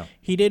episode. Yeah,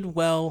 he did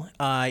well.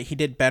 He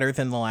did better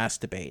than the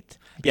last debate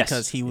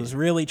because he was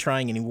really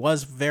trying, and he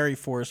was very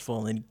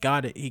forceful, and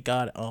he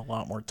got a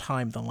lot more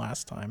time than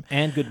last time,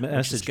 and good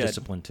message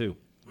discipline too.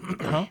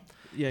 Huh?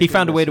 Yeah, he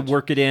found a way to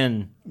work it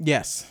in.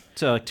 Yes.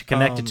 To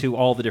connect it to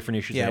all the different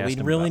issues. Yeah, we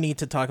really need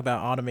to talk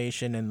about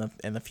automation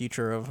and the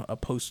future of a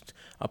post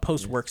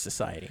work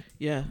society.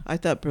 Yeah, I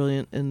thought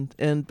brilliant,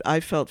 and I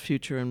felt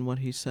future in what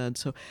he said.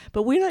 So,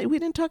 but we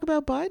didn't talk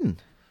about Biden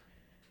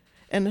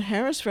and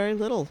Harris very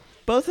little.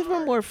 Both of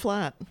them were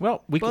flat.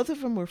 Well, both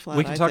of them were flat.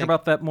 We can talk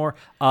about that more.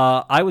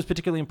 I was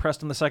particularly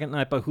impressed on the second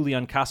night by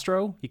Julian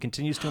Castro. He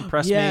continues to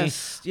impress me.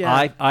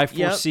 Yeah. I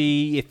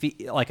foresee if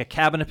he, like a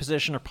cabinet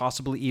position or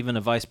possibly even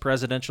a vice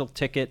presidential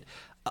ticket,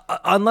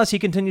 unless he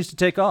continues to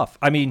take off.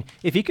 I mean,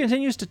 if he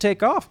continues to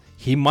take off,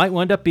 he might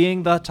wind up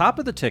being the top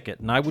of the ticket,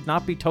 and I would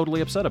not be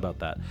totally upset about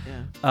that.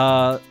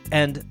 Yeah.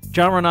 And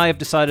Genre and I have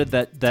decided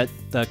that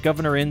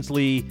Governor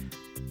Inslee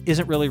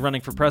isn't really running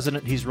for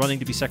president. He's running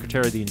to be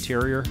Secretary of the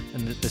Interior,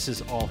 and this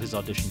is all his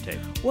audition tape.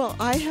 Well,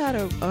 I had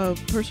a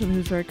person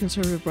who's very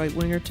conservative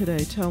right-winger today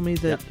tell me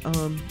that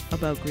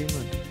about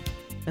Greenland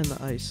and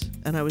the ice,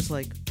 and I was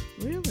like,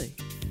 really?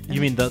 You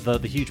mean the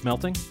huge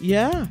melting?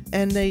 Yeah,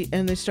 and they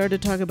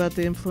started talking about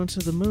the influence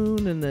of the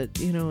moon, and that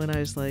and I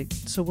was like,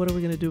 so what are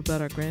we going to do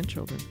about our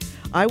grandchildren?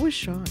 I was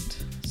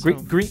shocked. So.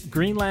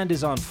 Greenland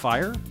is on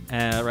fire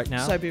right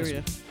now.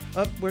 Siberia.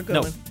 We're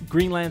going. No,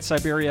 Greenland,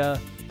 Siberia,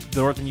 the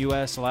northern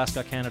U.S.,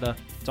 Alaska, Canada.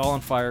 It's all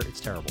on fire. It's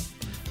terrible.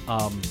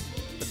 But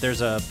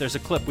there's a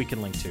clip we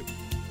can link to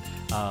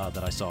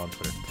that I saw on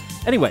Twitter.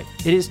 Anyway,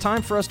 it is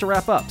time for us to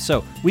wrap up.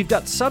 So we've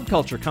got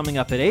Subculture coming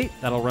up at 8.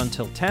 That'll run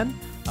till 10.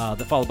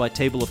 Followed by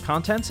Table of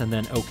Contents, and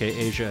then OK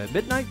Asia at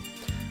midnight.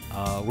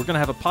 We're going to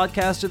have a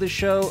podcast of the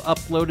show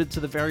uploaded to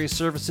the various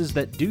services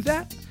that do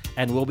that,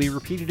 and will be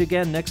repeated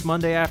again next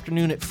Monday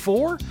afternoon at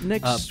 4.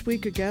 Next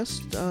week, a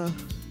guest.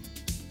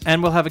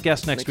 And we'll have a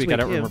guest next week. I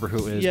don't remember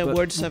who it is. Yeah,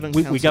 Ward 7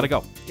 we got to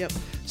go. Yep.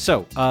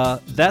 So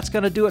that's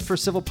going to do it for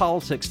Civil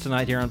Politics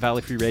tonight here on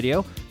Valley Free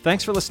Radio.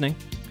 Thanks for listening.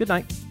 Good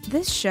night.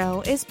 This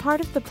show is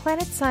part of the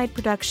PlanetSide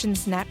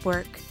Productions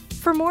Network.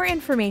 For more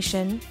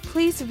information,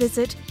 please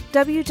visit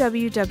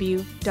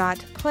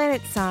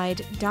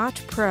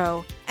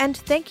www.planetside.pro, and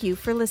thank you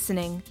for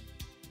listening.